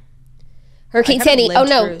major. Hurricane Sandy. Oh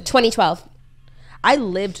no, 2012. I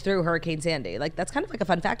lived through Hurricane Sandy. Like that's kind of like a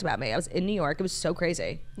fun fact about me. I was in New York. It was so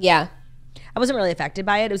crazy. Yeah. I wasn't really affected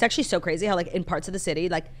by it. It was actually so crazy how like in parts of the city,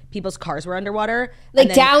 like people's cars were underwater.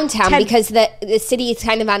 Like downtown because the city is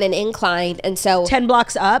kind of on an incline. And so 10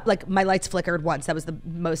 blocks up, like my lights flickered once. That was the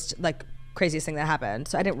most like craziest thing that happened.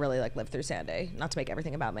 So I didn't really like live through Sandy. Not to make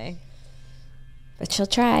everything about me. But she'll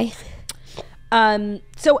try.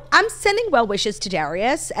 So I'm sending well wishes to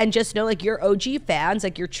Darius, and just know like your OG fans,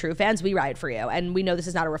 like your true fans, we ride for you. And we know this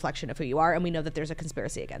is not a reflection of who you are, and we know that there's a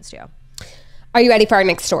conspiracy against you. Are you ready for our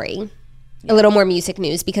next story? Yeah. A little more music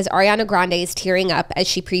news, because Ariana Grande is tearing up as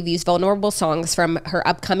she previews vulnerable songs from her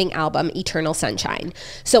upcoming album, Eternal Sunshine.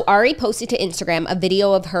 So Ari posted to Instagram a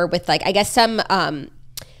video of her with like, I guess some,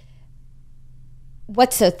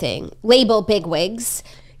 what's the thing? Label bigwigs.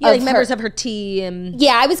 Yeah, like members of her team.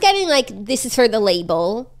 Yeah, I was getting like, this is for the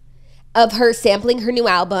label, of her sampling her new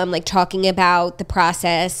album, like talking about the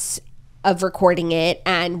process of recording it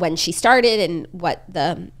and when she started and what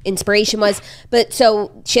the inspiration was. But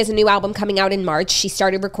so she has a new album coming out in March. She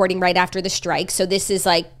started recording right after the strike. So this is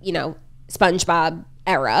like, SpongeBob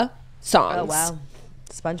era songs. Oh, wow.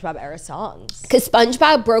 SpongeBob era songs. Because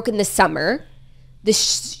SpongeBob broke in the summer.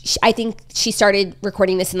 I think she started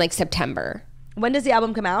recording this in like September. When does the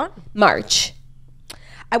album come out? March.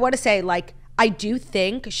 I want to say, like, I do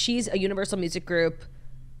think she's a Universal Music Group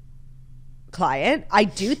client. I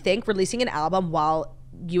do think releasing an album while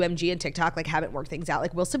UMG and TikTok like haven't worked things out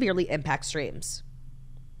like will severely impact streams.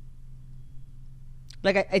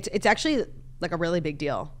 Like it's actually like a really big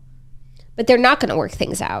deal. But they're not going to work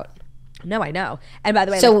things out. No, I know. And by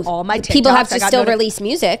the way, so like, all my TikToks, people have to still release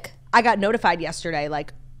music. I got notified yesterday,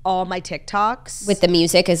 like all my TikToks with the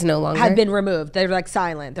music is no longer have been removed. They're like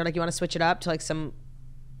silent. They're like, you want to switch it up to like some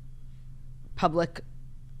public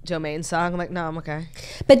domain song? I'm like, no, I'm okay.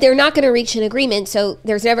 But they're not going to reach an agreement, so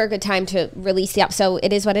there's never a good time to release the album. So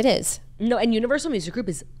it is what it is. No, and Universal Music Group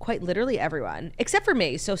is quite literally everyone except for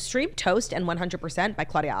me. So stream Toast and 100% by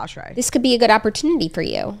Claudia Oshry. This could be a good opportunity for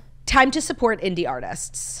you. Time to support indie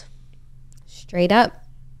artists. Straight up.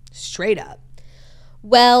 Straight up.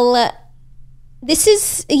 Well, this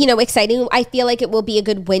is, you know, exciting. I feel like it will be a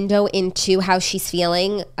good window into how she's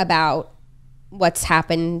feeling about what's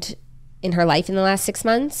happened in her life in the last 6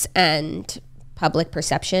 months and public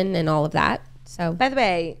perception and all of that. So, by the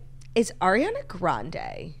way, is Ariana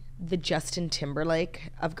Grande the Justin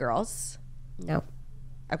Timberlake of girls? No.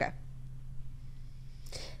 Okay.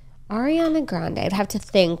 Ariana Grande, I'd have to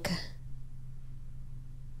think.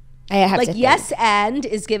 I have to think. Yes and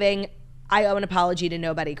is giving I owe an apology to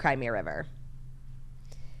nobody, Cry Me a River.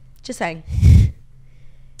 Just saying.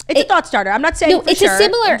 It's a thought starter. I'm not saying it's a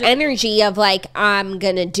similar energy of like, I'm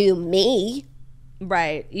going to do me.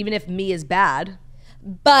 Right. Even if me is bad.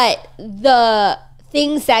 But the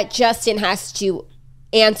things that Justin has to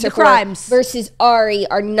answer for crimes versus Ari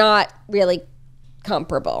are not really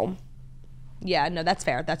comparable. Yeah, no, that's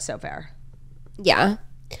fair. That's so fair. Yeah.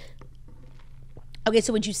 Okay,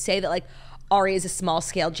 so would you say that like Ari is a small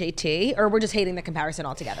scale JT, or we're just hating the comparison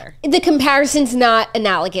altogether? The comparison's not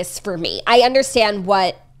analogous for me. I understand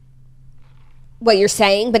what you're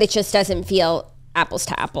saying, but it just doesn't feel apples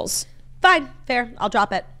to apples. Fine, fair. I'll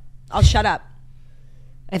drop it. I'll shut up.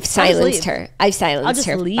 I've silenced her. I've silenced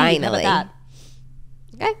her finally. How about that?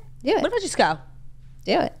 Okay, do it. What if I just go?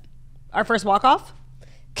 Do it. Our first walk off?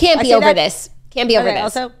 Can't be over this. Can't be over this.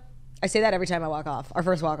 Also, I say that every time I walk off. Our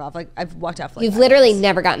first walk off. Like I've walked off. Like you've literally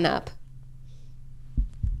never gotten up.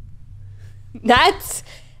 That's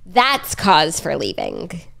cause for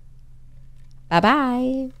leaving.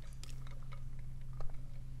 Bye-bye.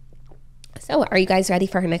 So are you guys ready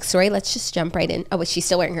for her next story? Let's just jump right in. Oh, she's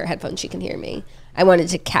still wearing her headphones. She can hear me. I wanted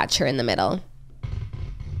to catch her in the middle.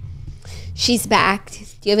 She's back.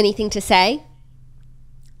 Do you have anything to say?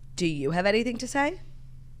 Do you have anything to say?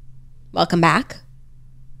 Welcome back.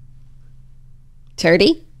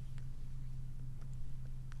 Turdy.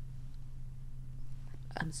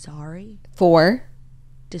 I'm sorry. For?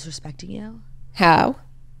 Disrespecting you. How?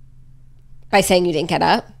 By saying you didn't get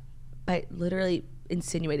up? By literally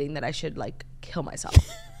insinuating that I should like kill myself.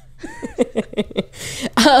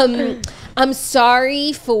 I'm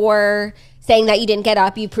sorry for saying that you didn't get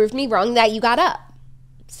up. You proved me wrong that you got up.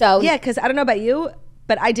 So yeah, because I don't know about you,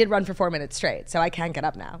 but I did run for 4 minutes straight, so I can get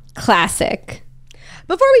up now. Classic.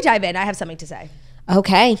 Before we dive in, I have something to say.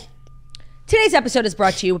 Okay. Today's episode is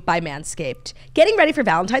brought to you by Manscaped. Getting ready for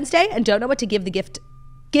Valentine's Day and don't know what to give the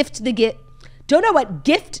don't know what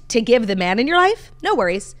gift to give the man in your life? No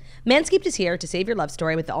worries. Manscaped is here to save your love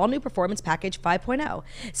story with the all-new Performance Package 5.0.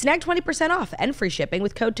 Snag 20% off and free shipping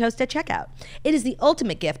with code TOAST at checkout. It is the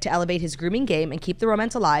ultimate gift to elevate his grooming game and keep the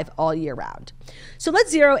romance alive all year round. So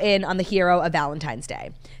let's zero in on the hero of Valentine's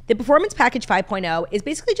Day. The Performance Package 5.0 is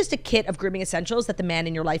basically just a kit of grooming essentials that the man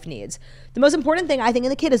in your life needs. The most important thing I think in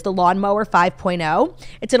the kit is the Lawnmower 5.0.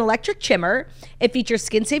 It's an electric trimmer. It features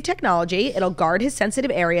skin-safe technology. It'll guard his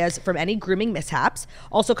sensitive areas from any grooming mishaps.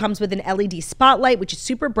 Also comes with an LED spotlight, which is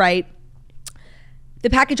super bright. The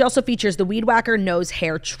package also features the Weed Whacker Nose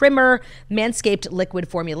Hair Trimmer, Manscaped Liquid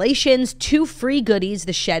Formulations, 2 free goodies,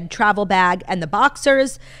 the Shed Travel Bag, and the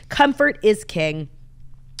Boxers. Comfort is king.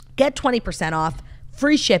 Get 20% off,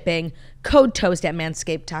 free shipping, code TOAST at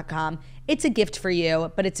manscaped.com. It's a gift for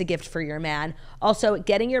you, but it's a gift for your man. Also,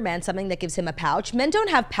 getting your man something that gives him a pouch. Men don't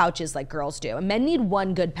have pouches like girls do. Men need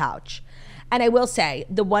one good pouch. And I will say,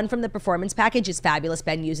 the one from the Performance Package is fabulous.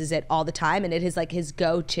 Ben uses it all the time, and it is like his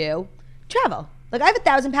go-to travel. Like I have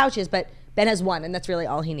 1,000 pouches, but Ben has one, and that's really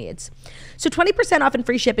all he needs. So 20% off and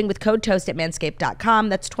free shipping with code TOAST at manscaped.com.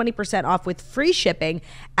 That's 20% off with free shipping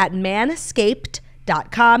at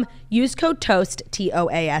manscaped.com. Use code TOAST,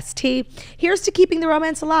 T-O-A-S-T. Here's to keeping the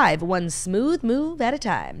romance alive, one smooth move at a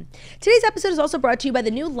time. Today's episode is also brought to you by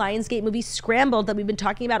the new Lionsgate movie Scrambled that we've been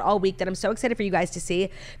talking about all week that I'm so excited for you guys to see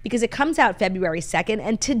because it comes out February 2nd.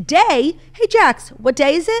 And today, hey Jax, what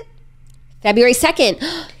day is it? February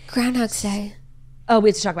 2nd. Groundhog's Day. Oh, we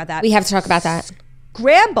have to talk about that. We have to talk about that.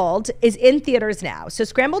 Scrambled is in theaters now. So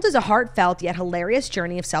Scrambled is a heartfelt yet hilarious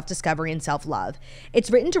journey of self-discovery and self-love. It's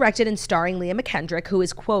written, directed, and starring Leah McKendrick, who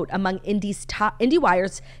is, quote, among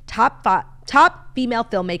IndieWire's top female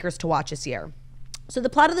filmmakers to watch this year. So the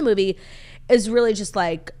plot of the movie is really just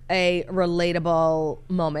like a relatable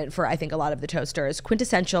moment for, I think, a lot of the Toasters.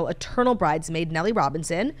 Quintessential eternal bridesmaid Nellie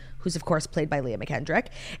Robinson, who's of course played by Leah McKendrick,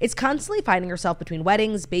 is constantly finding herself between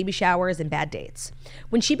weddings, baby showers, and bad dates.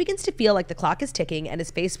 When she begins to feel like the clock is ticking and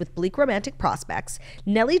is faced with bleak romantic prospects,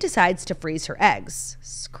 Nellie decides to freeze her eggs.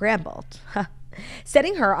 Scrambled.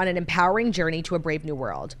 Setting her on an empowering journey to a brave new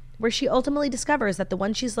world, where she ultimately discovers that the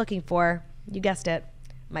one she's looking for, you guessed it,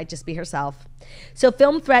 might just be herself. So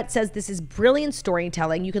Film Threat says this is brilliant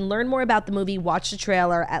storytelling. You can learn more about the movie, watch the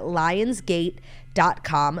trailer at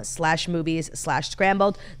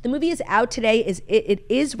lionsgate.com/movies/scrambled. The movie is out today. It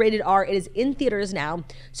is rated R. It is in theaters now.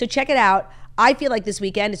 So check it out. I feel like this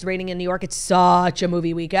weekend, it's raining in New York. It's such a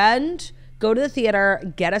movie weekend. Go to the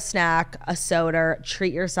theater, get a snack, a soda,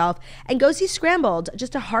 treat yourself, and go see Scrambled.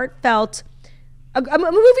 Just a heartfelt, a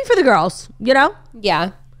movie for the girls, you know?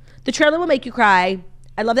 Yeah. The trailer will make you cry.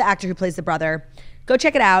 I love the actor who plays the brother. Go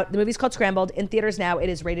check it out. The movie's called Scrambled. In theaters now. It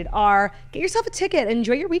is rated R. Get yourself a ticket and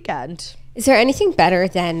enjoy your weekend. Is there anything better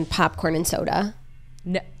than popcorn and soda?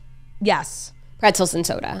 No. Yes. Pretzels and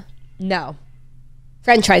soda? No.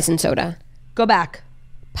 French fries and soda? Go back.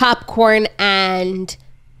 Popcorn and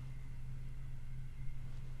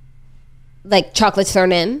like chocolates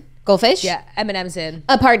thrown in? Goldfish? Yeah. M&M's in.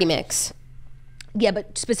 A party mix. Yeah,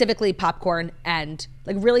 but specifically popcorn and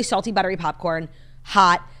like really salty, buttery popcorn,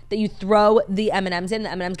 hot, that you throw the M&Ms in.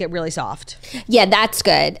 The M&Ms get really soft. Yeah, that's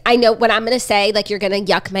good. I know what I'm going to say. Like, you're going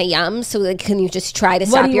to yuck my yum. So like, can you just try to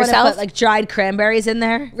stop yourself? Put, like dried cranberries in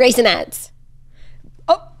there? Raisinets.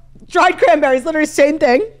 Oh, dried cranberries. Literally same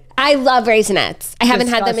thing. I love Raisinets. I haven't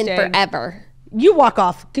had them in forever. You walk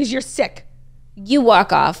off because you're sick. You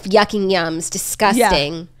walk off. Yucking yums.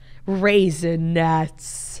 Disgusting. Yeah.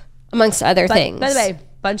 Raisinets. Amongst other things. By the way,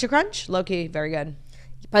 Bunch of Crunch, low-key, very good.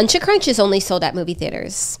 Bunch of Crunch is only sold at movie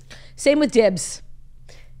theaters. Same with Dibs.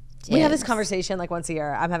 We have this conversation like once a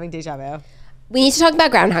year. I'm having deja vu. We need to talk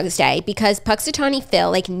about Groundhog's Day because Puxatawny Phil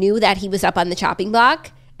like knew that he was up on the chopping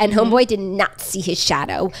block and Homeboy did not see his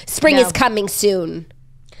shadow. Spring is coming soon.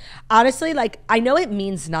 Honestly, like, I know it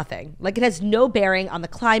means nothing. Like, it has no bearing on the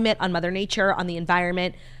climate, on Mother Nature, on the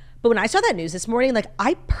environment. But when I saw that news this morning, like,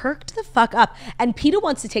 I perked the fuck up. And PETA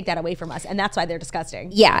wants to take that away from us, and that's why they're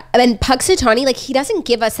disgusting. Yeah, and Puxatawny, like, he doesn't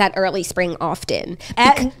give us that early spring often.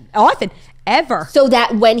 Ever. So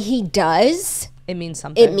that when he does, it means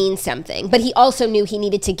something. It means something. But he also knew he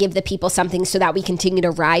needed to give the people something so that we continue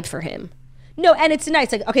to ride for him. No, and it's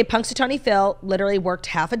nice. Like, okay, Punxsutawney Phil literally worked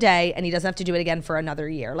half a day, and he doesn't have to do it again for another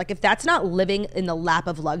year. Like, if that's not living in the lap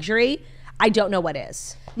of luxury, I don't know what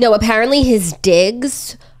is. No, apparently his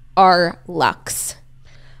digs are luxe.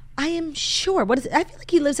 I am sure. What is it? I feel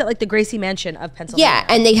like he lives at like the Gracie Mansion of Pennsylvania. Yeah,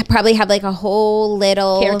 and they probably have like a whole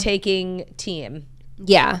little caretaking team.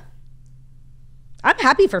 Yeah. I'm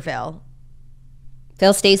happy for Phil.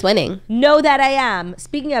 Phil stays winning. Know that I am.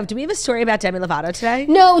 Speaking of, do we have a story about Demi Lovato today?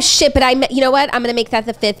 No shit, but you know what? I'm going to make that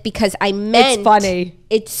the fifth because I meant... It's funny.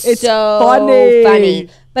 It's so funny.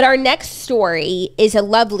 But our next story is a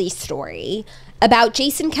lovely story about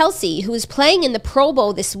Jason Kelce, who is playing in the Pro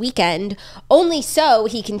Bowl this weekend, only so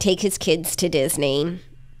he can take his kids to Disney.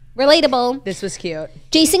 Relatable. This was cute.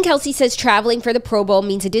 Jason Kelce says traveling for the Pro Bowl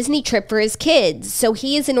means a Disney trip for his kids. So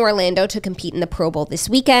he is in Orlando to compete in the Pro Bowl this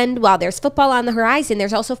weekend. While there's football on the horizon,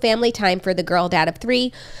 there's also family time for the girl dad of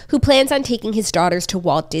 3 who plans on taking his daughters to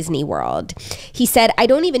Walt Disney World. He said, I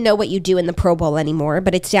don't even know what you do in the Pro Bowl anymore,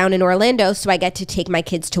 but it's down in Orlando, so I get to take my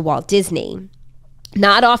kids to Walt Disney.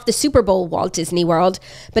 Not off the Super Bowl Walt Disney World,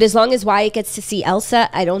 but as long as Wyatt gets to see Elsa,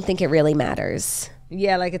 I don't think it really matters.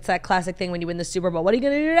 Yeah, like it's that classic thing when you win the Super Bowl. What are you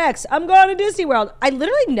going to do next? I'm going to Disney World. I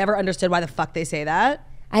literally never understood why the fuck they say that.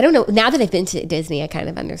 I don't know. Now that I've been to Disney, I kind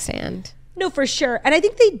of understand. No, for sure. And I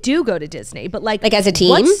think they do go to Disney, but like as a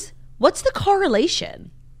team? What's the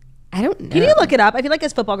correlation? I don't know. Can you look it up? I feel like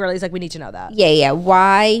as football girlies, like we need to know that. Yeah.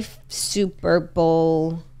 Why Super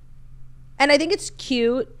Bowl? And I think it's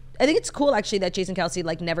cute. I think it's cool actually that Jason Kelce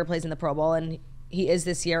like never plays in the Pro Bowl and he is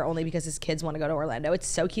this year only because his kids want to go to Orlando. It's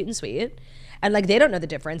so cute and sweet. And like they don't know the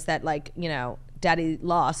difference that like, you know, daddy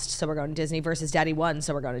lost, so we're going to Disney versus daddy won,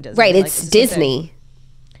 so we're going to Disney. Right, like, it's Disney.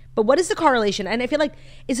 But what is the correlation? And I feel like,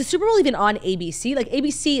 is the Super Bowl even on ABC? Like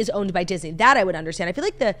ABC is owned by Disney. That I would understand. I feel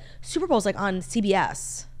like the Super Bowl is like on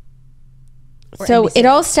CBS. So NBC. It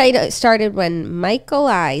all started when Michael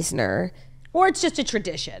Eisner... Or it's just a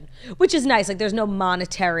tradition, which is nice. Like there's no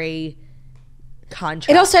monetary... contracts.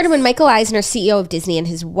 It all started when Michael Eisner, CEO of Disney, and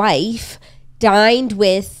his wife dined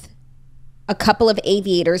with a couple of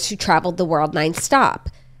aviators who traveled the world nonstop.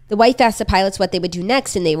 The wife asked the pilots what they would do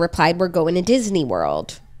next, and they replied, "We're going to Disney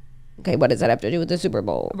World." Okay, what does that have to do with the Super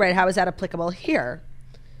Bowl? Right, how is that applicable here?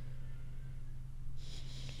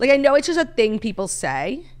 Like, I know it's just a thing people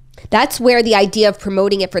say. That's where the idea of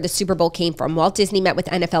promoting it for the Super Bowl came from. Walt Disney met with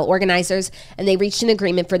NFL organizers, and they reached an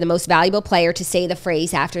agreement for the most valuable player to say the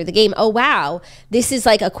phrase after the game. Oh, wow, this is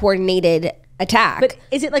like a coordinated attack. But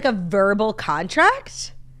is it like a verbal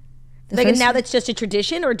contract? Like, now that's just a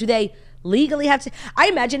tradition, or do they legally have to? I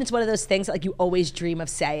imagine it's one of those things that, like, you always dream of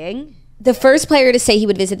saying. The first player to say he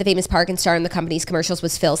would visit the famous park and star in the company's commercials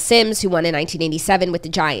was Phil Simms, who won in 1987 with the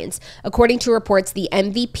Giants. According to reports, the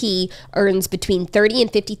MVP earns between $30,000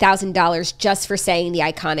 and $50,000 just for saying the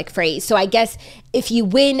iconic phrase. So I guess if you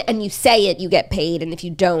win and you say it, you get paid, and if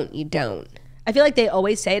you don't, you don't. I feel like they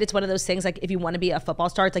always say it. It's one of those things, like, if you want to be a football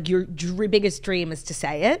star, it's like your biggest dream is to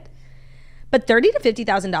say it. But $30,000 to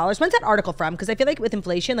 $50,000. When's that article from? Because I feel like with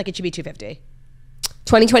inflation, like, it should be $250.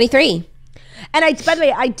 2023. And by the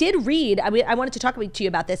way, I did read, I wanted to talk to you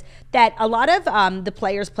about this, that a lot of the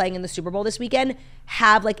players playing in the Super Bowl this weekend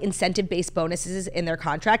have, like, incentive-based bonuses in their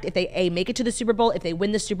contract if they make it to the Super Bowl, if they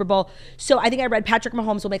win the Super Bowl. So I think I read Patrick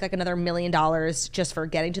Mahomes will make like another $1 million just for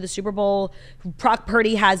getting to the Super Bowl. Brock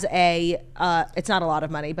Purdy has it's not a lot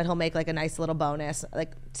of money, but he'll make like a nice little bonus,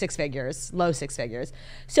 like low six figures.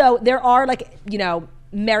 So there are, like, you know,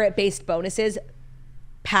 merit-based bonuses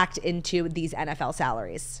packed into these NFL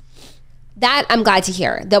salaries. That I'm glad to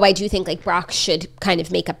hear, though I do think, like, Brock should kind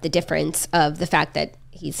of make up the difference of the fact that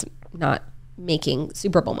he's not making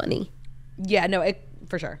Super Bowl money. Yeah, no,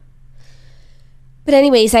 for sure. But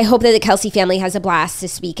anyways, I hope that the Kelce family has a blast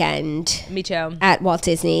this weekend. Me too. At Walt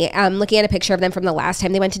Disney. I'm looking at a picture of them from the last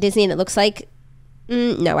time they went to Disney, and it looks like,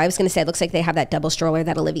 no, I was going to say it looks like they have that double stroller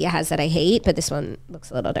that Olivia has that I hate, but this one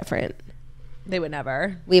looks a little different. They would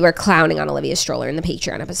never. We were clowning on Olivia's stroller in the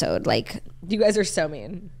Patreon episode. Like, you guys are so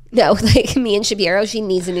mean. No, like, me and Shapiro, she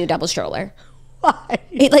needs a new double stroller. Why?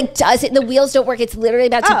 It, like, doesn't. The wheels don't work. It's literally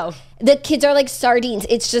about to. The kids are like sardines.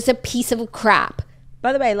 It's just a piece of crap.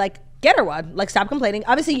 By the way, like, get her one. Like, stop complaining.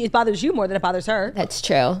 Obviously, it bothers you more than it bothers her. That's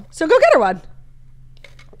true. So go get her one.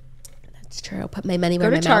 That's true. Put my money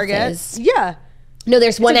where my Target. mouth is. Yeah. No,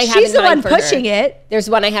 there's one I have in mind for her. She's the one pushing it. There's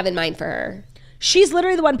one I have in mind for her. She's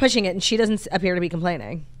literally the one pushing it, and she doesn't appear to be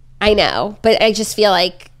complaining. I know, but I just feel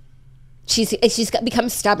like she's become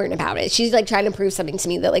stubborn about it. She's like trying to prove something to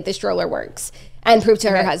me that, like, the stroller works and prove to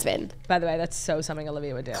her husband. By the way, that's so something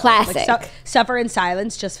Olivia would do. Classic. Like, suffer in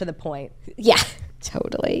silence just for the point. Yeah,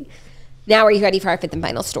 totally. Now, are you ready for our fifth and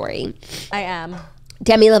final story? I am.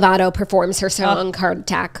 Demi Lovato performs her song Heart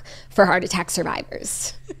Attack for heart attack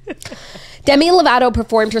survivors. Demi Lovato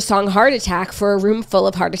performed her song Heart Attack for a room full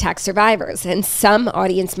of heart attack survivors, and some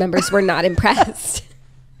audience members were not impressed.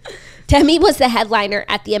 Demi was the headliner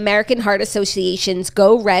at the American Heart Association's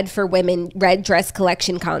Go Red for Women Red Dress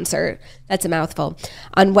Collection concert. That's a mouthful.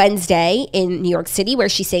 On Wednesday in New York City, where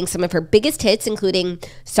she sang some of her biggest hits, including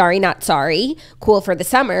Sorry Not Sorry, Cool for the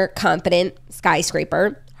Summer, Confident,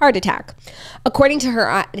 Skyscraper, Heart Attack. According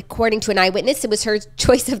to an eyewitness, it was her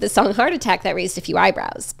choice of the song Heart Attack that raised a few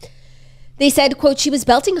eyebrows. They said, quote, she was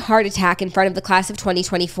belting Heart Attack in front of the class of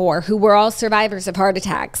 2024, who were all survivors of heart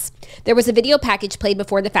attacks. There was a video package played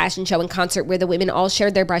before the fashion show and concert where the women all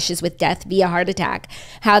shared their brushes with death via heart attack,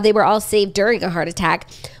 how they were all saved during a heart attack.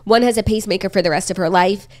 One has a pacemaker for the rest of her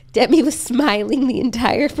life. Demi was smiling the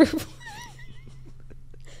entire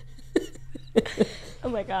Oh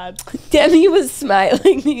my God. Demi was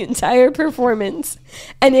smiling the entire performance,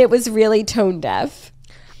 and it was really tone deaf.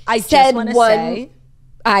 I just want to say,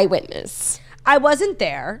 eyewitness. I wasn't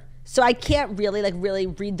there, so I can't really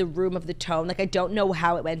read the room of the tone. Like, I don't know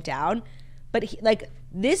how it went down, but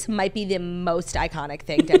this might be the most iconic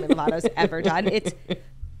thing Demi Lovato's ever done. It's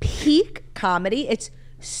peak comedy. It's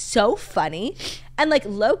so funny, and like,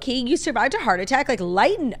 low key, you survived a heart attack. Like,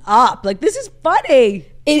 lighten up. Like, this is funny.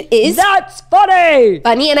 It is. That's funny.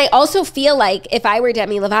 And I also feel like if I were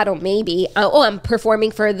Demi Lovato, maybe, I'm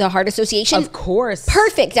performing for the Heart Association. Of course.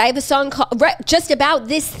 Perfect. I have a song called just about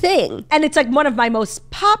this thing. And it's like one of my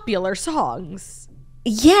most popular songs.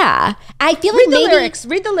 Yeah. I feel like maybe.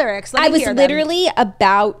 Read the lyrics. I was literally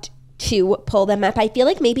about to pull them up. I feel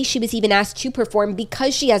like maybe she was even asked to perform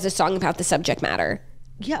because she has a song about the subject matter.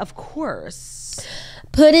 Yeah, of course.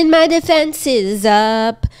 Putting my defenses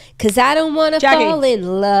up, cause I don't want to fall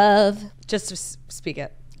in love. Just speak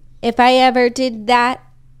it. If I ever did that,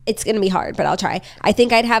 It's going to be hard, but I'll try. I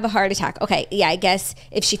think I'd have a heart attack. Okay, yeah, I guess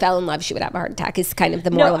if she fell in love, she would have a heart attack is kind of the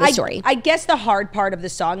moral of the story. I guess the hard part of the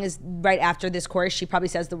song is right after this chorus, she probably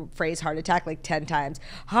says the phrase heart attack like 10 times.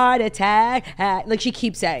 Heart attack. Like she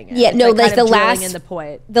keeps saying it. Yeah, it's no, like the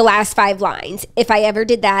last 5 lines. If I ever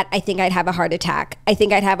did that, I think I'd have a heart attack. I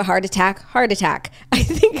think I'd have a heart attack. Heart attack. I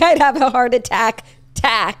think I'd have a heart attack.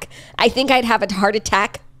 Tack. I think I'd have a heart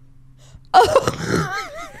attack. Oh.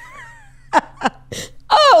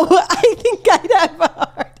 Oh, I think I'd have a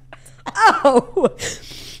heart. Oh,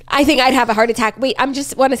 I think I'd have a heart attack. Wait, I'm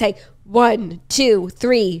just want to say 1, 2,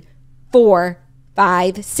 3, 4,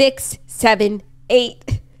 5, 6, 7,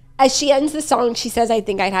 8. As she ends the song, she says, "I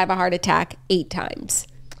think I'd have a heart attack" 8 times.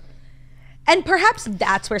 And perhaps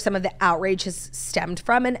that's where some of the outrage has stemmed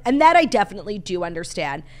from, and that I definitely do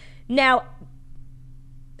understand. Now,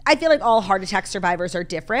 I feel like all heart attack survivors are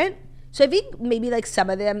different. So I think maybe like some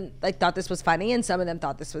of them like thought this was funny and some of them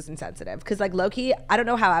thought this was insensitive. Because like low-key, I don't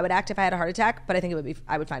know how I would act if I had a heart attack, but I think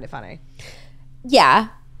I would find it funny. Yeah.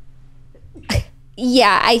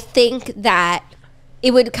 Yeah, I think that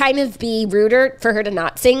it would kind of be ruder for her to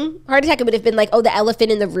not sing Heart Attack. It would have been like, oh, the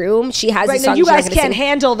elephant in the room. She has a song. No, you guys can't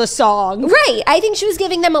handle the song. Right. I think she was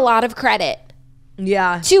giving them a lot of credit.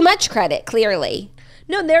 Yeah. Too much credit, clearly.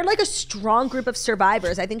 No, they're like a strong group of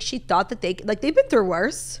survivors. I think she thought that they've been through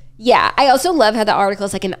worse. Yeah, I also love how the article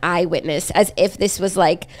is like an eyewitness, as if this was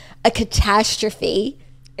like a catastrophe.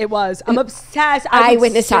 It was. I'm obsessed.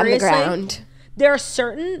 Eyewitness on the ground. There are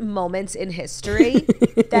certain moments in history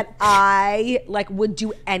that I like would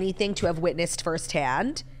do anything to have witnessed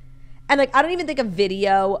firsthand. And like, I don't even think a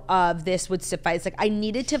video of this would suffice. Like, I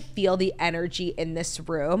needed to feel the energy in this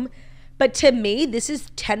room. But to me, this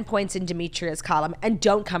is 10 points in Demetria's column. And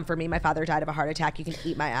don't come for me. My father died of a heart attack. You can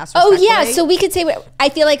eat my ass. Oh, yeah. So we could say, I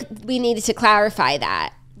feel like we needed to clarify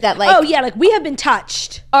that. That like, oh, yeah. Like we have been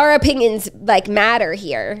touched. Our opinions like matter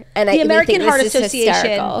here. And the American Heart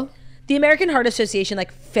Association, the American Heart Association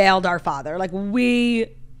like failed our father. Like we.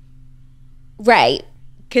 Right.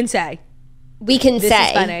 Can say. We can say. This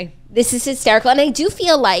is funny. This is hysterical. And I do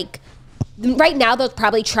feel like right now they'll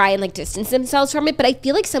probably try and like distance themselves from it, but I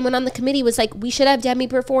feel like someone on the committee was like, we should have Demi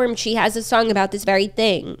perform. She has a song about this very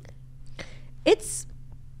thing. It's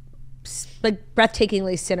like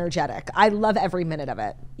breathtakingly synergetic. I love every minute of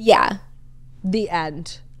it. Yeah. The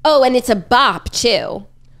end. Oh, and it's a bop too.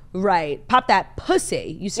 Right. Pop that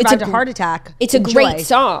pussy. You survived a heart attack. It's Enjoy. A great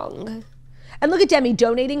song. And look at Demi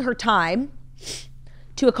donating her time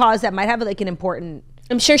to a cause that might have like an important...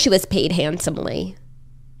 I'm sure she was paid handsomely.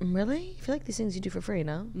 Really? I feel like these things you do for free,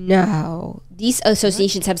 no? No. These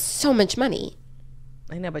associations have so much money.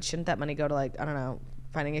 I know, but shouldn't that money go to like, I don't know,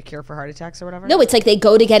 finding a cure for heart attacks or whatever? No, it's like they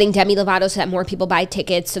go to getting Demi Lovato so that more people buy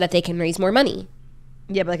tickets so that they can raise more money.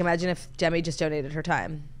 Yeah, but like imagine if Demi just donated her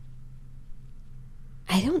time.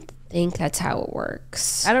 I don't think that's how it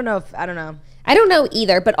works. I don't know. I don't know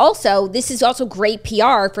either, but also this is also great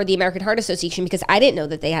PR for the American Heart Association because I didn't know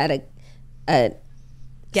that they had a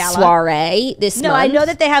gala soiree this month. No, I know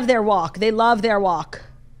that they have their walk. They love their walk.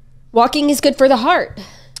 Walking is good for the heart.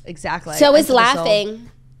 Exactly. So is laughing.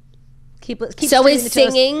 Keep so is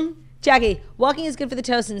singing. Jackie, walking is good for the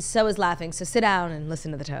toast and so is laughing. So sit down and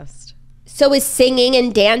listen to the toast. So is singing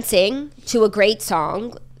and dancing to a great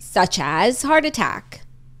song such as Heart Attack.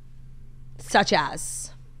 Such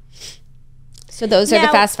as. So those are the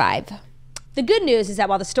Fast Five. The good news is that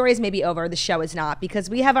while the stories may be over, the show is not, because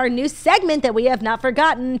we have our new segment that we have not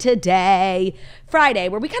forgotten today, Friday,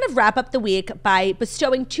 where we kind of wrap up the week by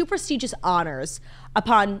bestowing 2 prestigious honors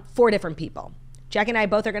upon 4 different people. Jack and I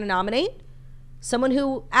both are going to nominate someone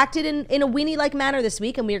who acted in a Weenie-like manner this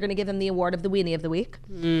week, and we are going to give them the award of the Weenie of the Week.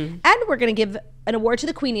 And we're going to give an award to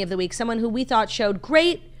the Queenie of the Week, someone who we thought showed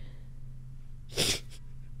great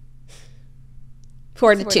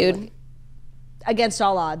fortitude against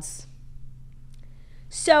all odds.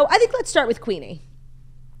 So I think let's start with Queenie.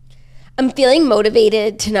 I'm feeling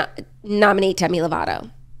motivated to nominate Demi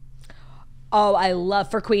Lovato. Oh, I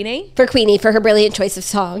love for Queenie? For Queenie, for her brilliant choice of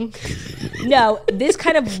song. No, this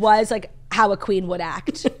kind of was like how a queen would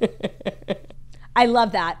act. I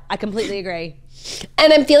love that. I completely agree.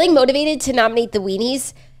 And I'm feeling motivated to nominate the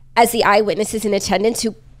Weenies as the eyewitnesses in attendance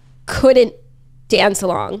who couldn't dance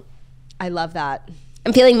along. I love that.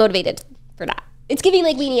 I'm feeling motivated for that. It's giving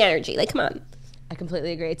like Weenie energy. Like, come on. I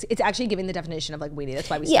completely agree. It's actually giving the definition of like Weenie. That's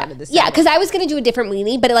why we started this. Yeah, because I was going to do a different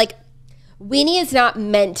Weenie, but like Weenie is not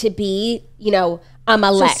meant to be, you know,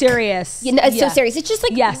 so serious. You know, it's so serious. It's just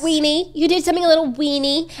like Weenie. You did something a little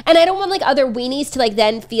Weenie. And I don't want like other Weenies to like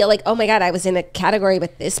then feel like, oh my God, I was in a category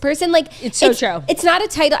with this person. Like it's so true. It's not a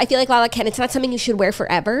title. I feel like Lala Ken, it's not something you should wear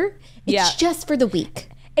forever. It's just for the week.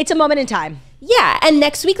 It's a moment in time. Yeah, and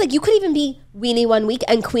next week, like, you could even be Weenie one week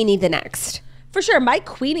and Queenie the next. For sure. My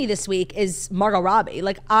Queenie this week is Margot Robbie.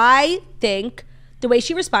 Like, I think the way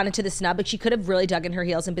she responded to the snub, like, she could have really dug in her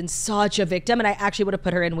heels and been such a victim, and I actually would have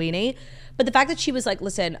put her in Weenie. But the fact that she was like,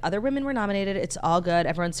 listen, other women were nominated. It's all good.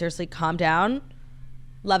 Everyone seriously calm down.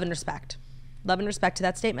 Love and respect. Love and respect to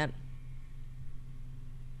that statement.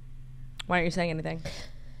 Why aren't you saying anything?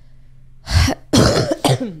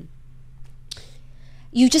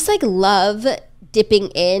 You just like love dipping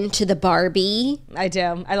into the Barbie. I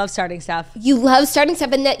do. I love starting stuff. You love starting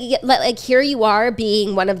stuff, and that like here you are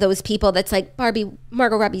being one of those people that's like, Barbie,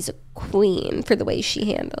 Margot Robbie's a queen for the way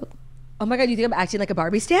she handled. Oh my God, you think I'm acting like a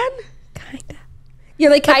Barbie stan? Kinda.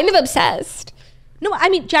 You're like kind of obsessed. No, I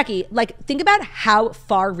mean, Jackie, like, think about how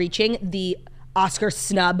far-reaching the Oscar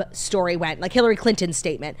snub story went, like Hillary Clinton's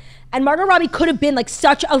statement. And Margot Robbie could have been like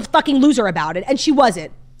such a fucking loser about it, and she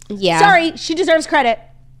wasn't. Yeah. Sorry, she deserves credit.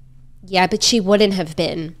 Yeah, but she wouldn't have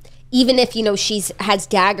been. Even if, you know, has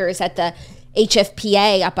daggers at the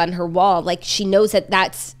HFPA up on her wall, like she knows that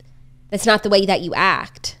that's not the way that you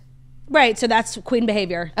act. Right, so that's queen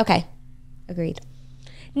behavior. Okay, agreed.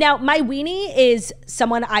 Now, my Weenie is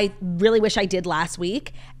someone I really wish I did last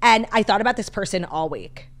week, and I thought about this person all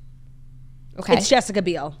week. Okay. It's Jessica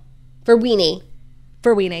Biel. For Weenie.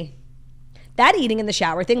 For Weenie. That eating in the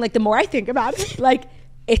shower thing, like the more I think about it, like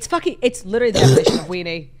it's literally the definition of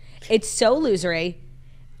Weenie. It's so losery.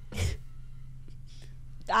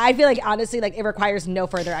 I feel like, honestly, like it requires no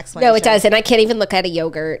further explanation. No, it doesn't. I can't even look at a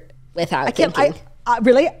yogurt without thinking.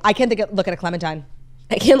 Really? I can't look at a clementine.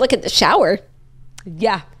 I can't look at the shower.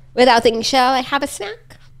 Yeah. Without thinking, shall I have a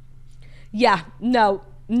snack? Yeah. No,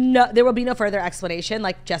 there will be no further explanation.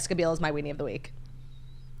 Like, Jessica Biel is my Weenie of the week.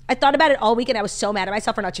 I thought about it all week, and I was so mad at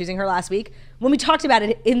myself for not choosing her last week when we talked about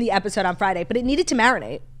it in the episode on Friday, but it needed to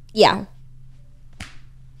marinate. Yeah.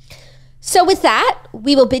 So with that,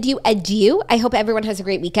 we will bid you adieu. I hope everyone has a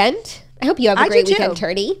great weekend. I hope you have a great weekend,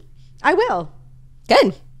 Turdy. I will.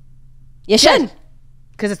 Good. You should.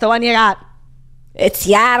 Because it's the one you got. It's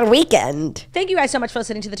your weekend. Thank you guys so much for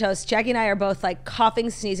listening to The Toast. Jackie and I are both like coughing,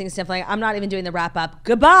 sneezing, sniffling. I'm not even doing the wrap up.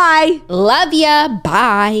 Goodbye. Love ya.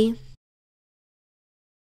 Bye.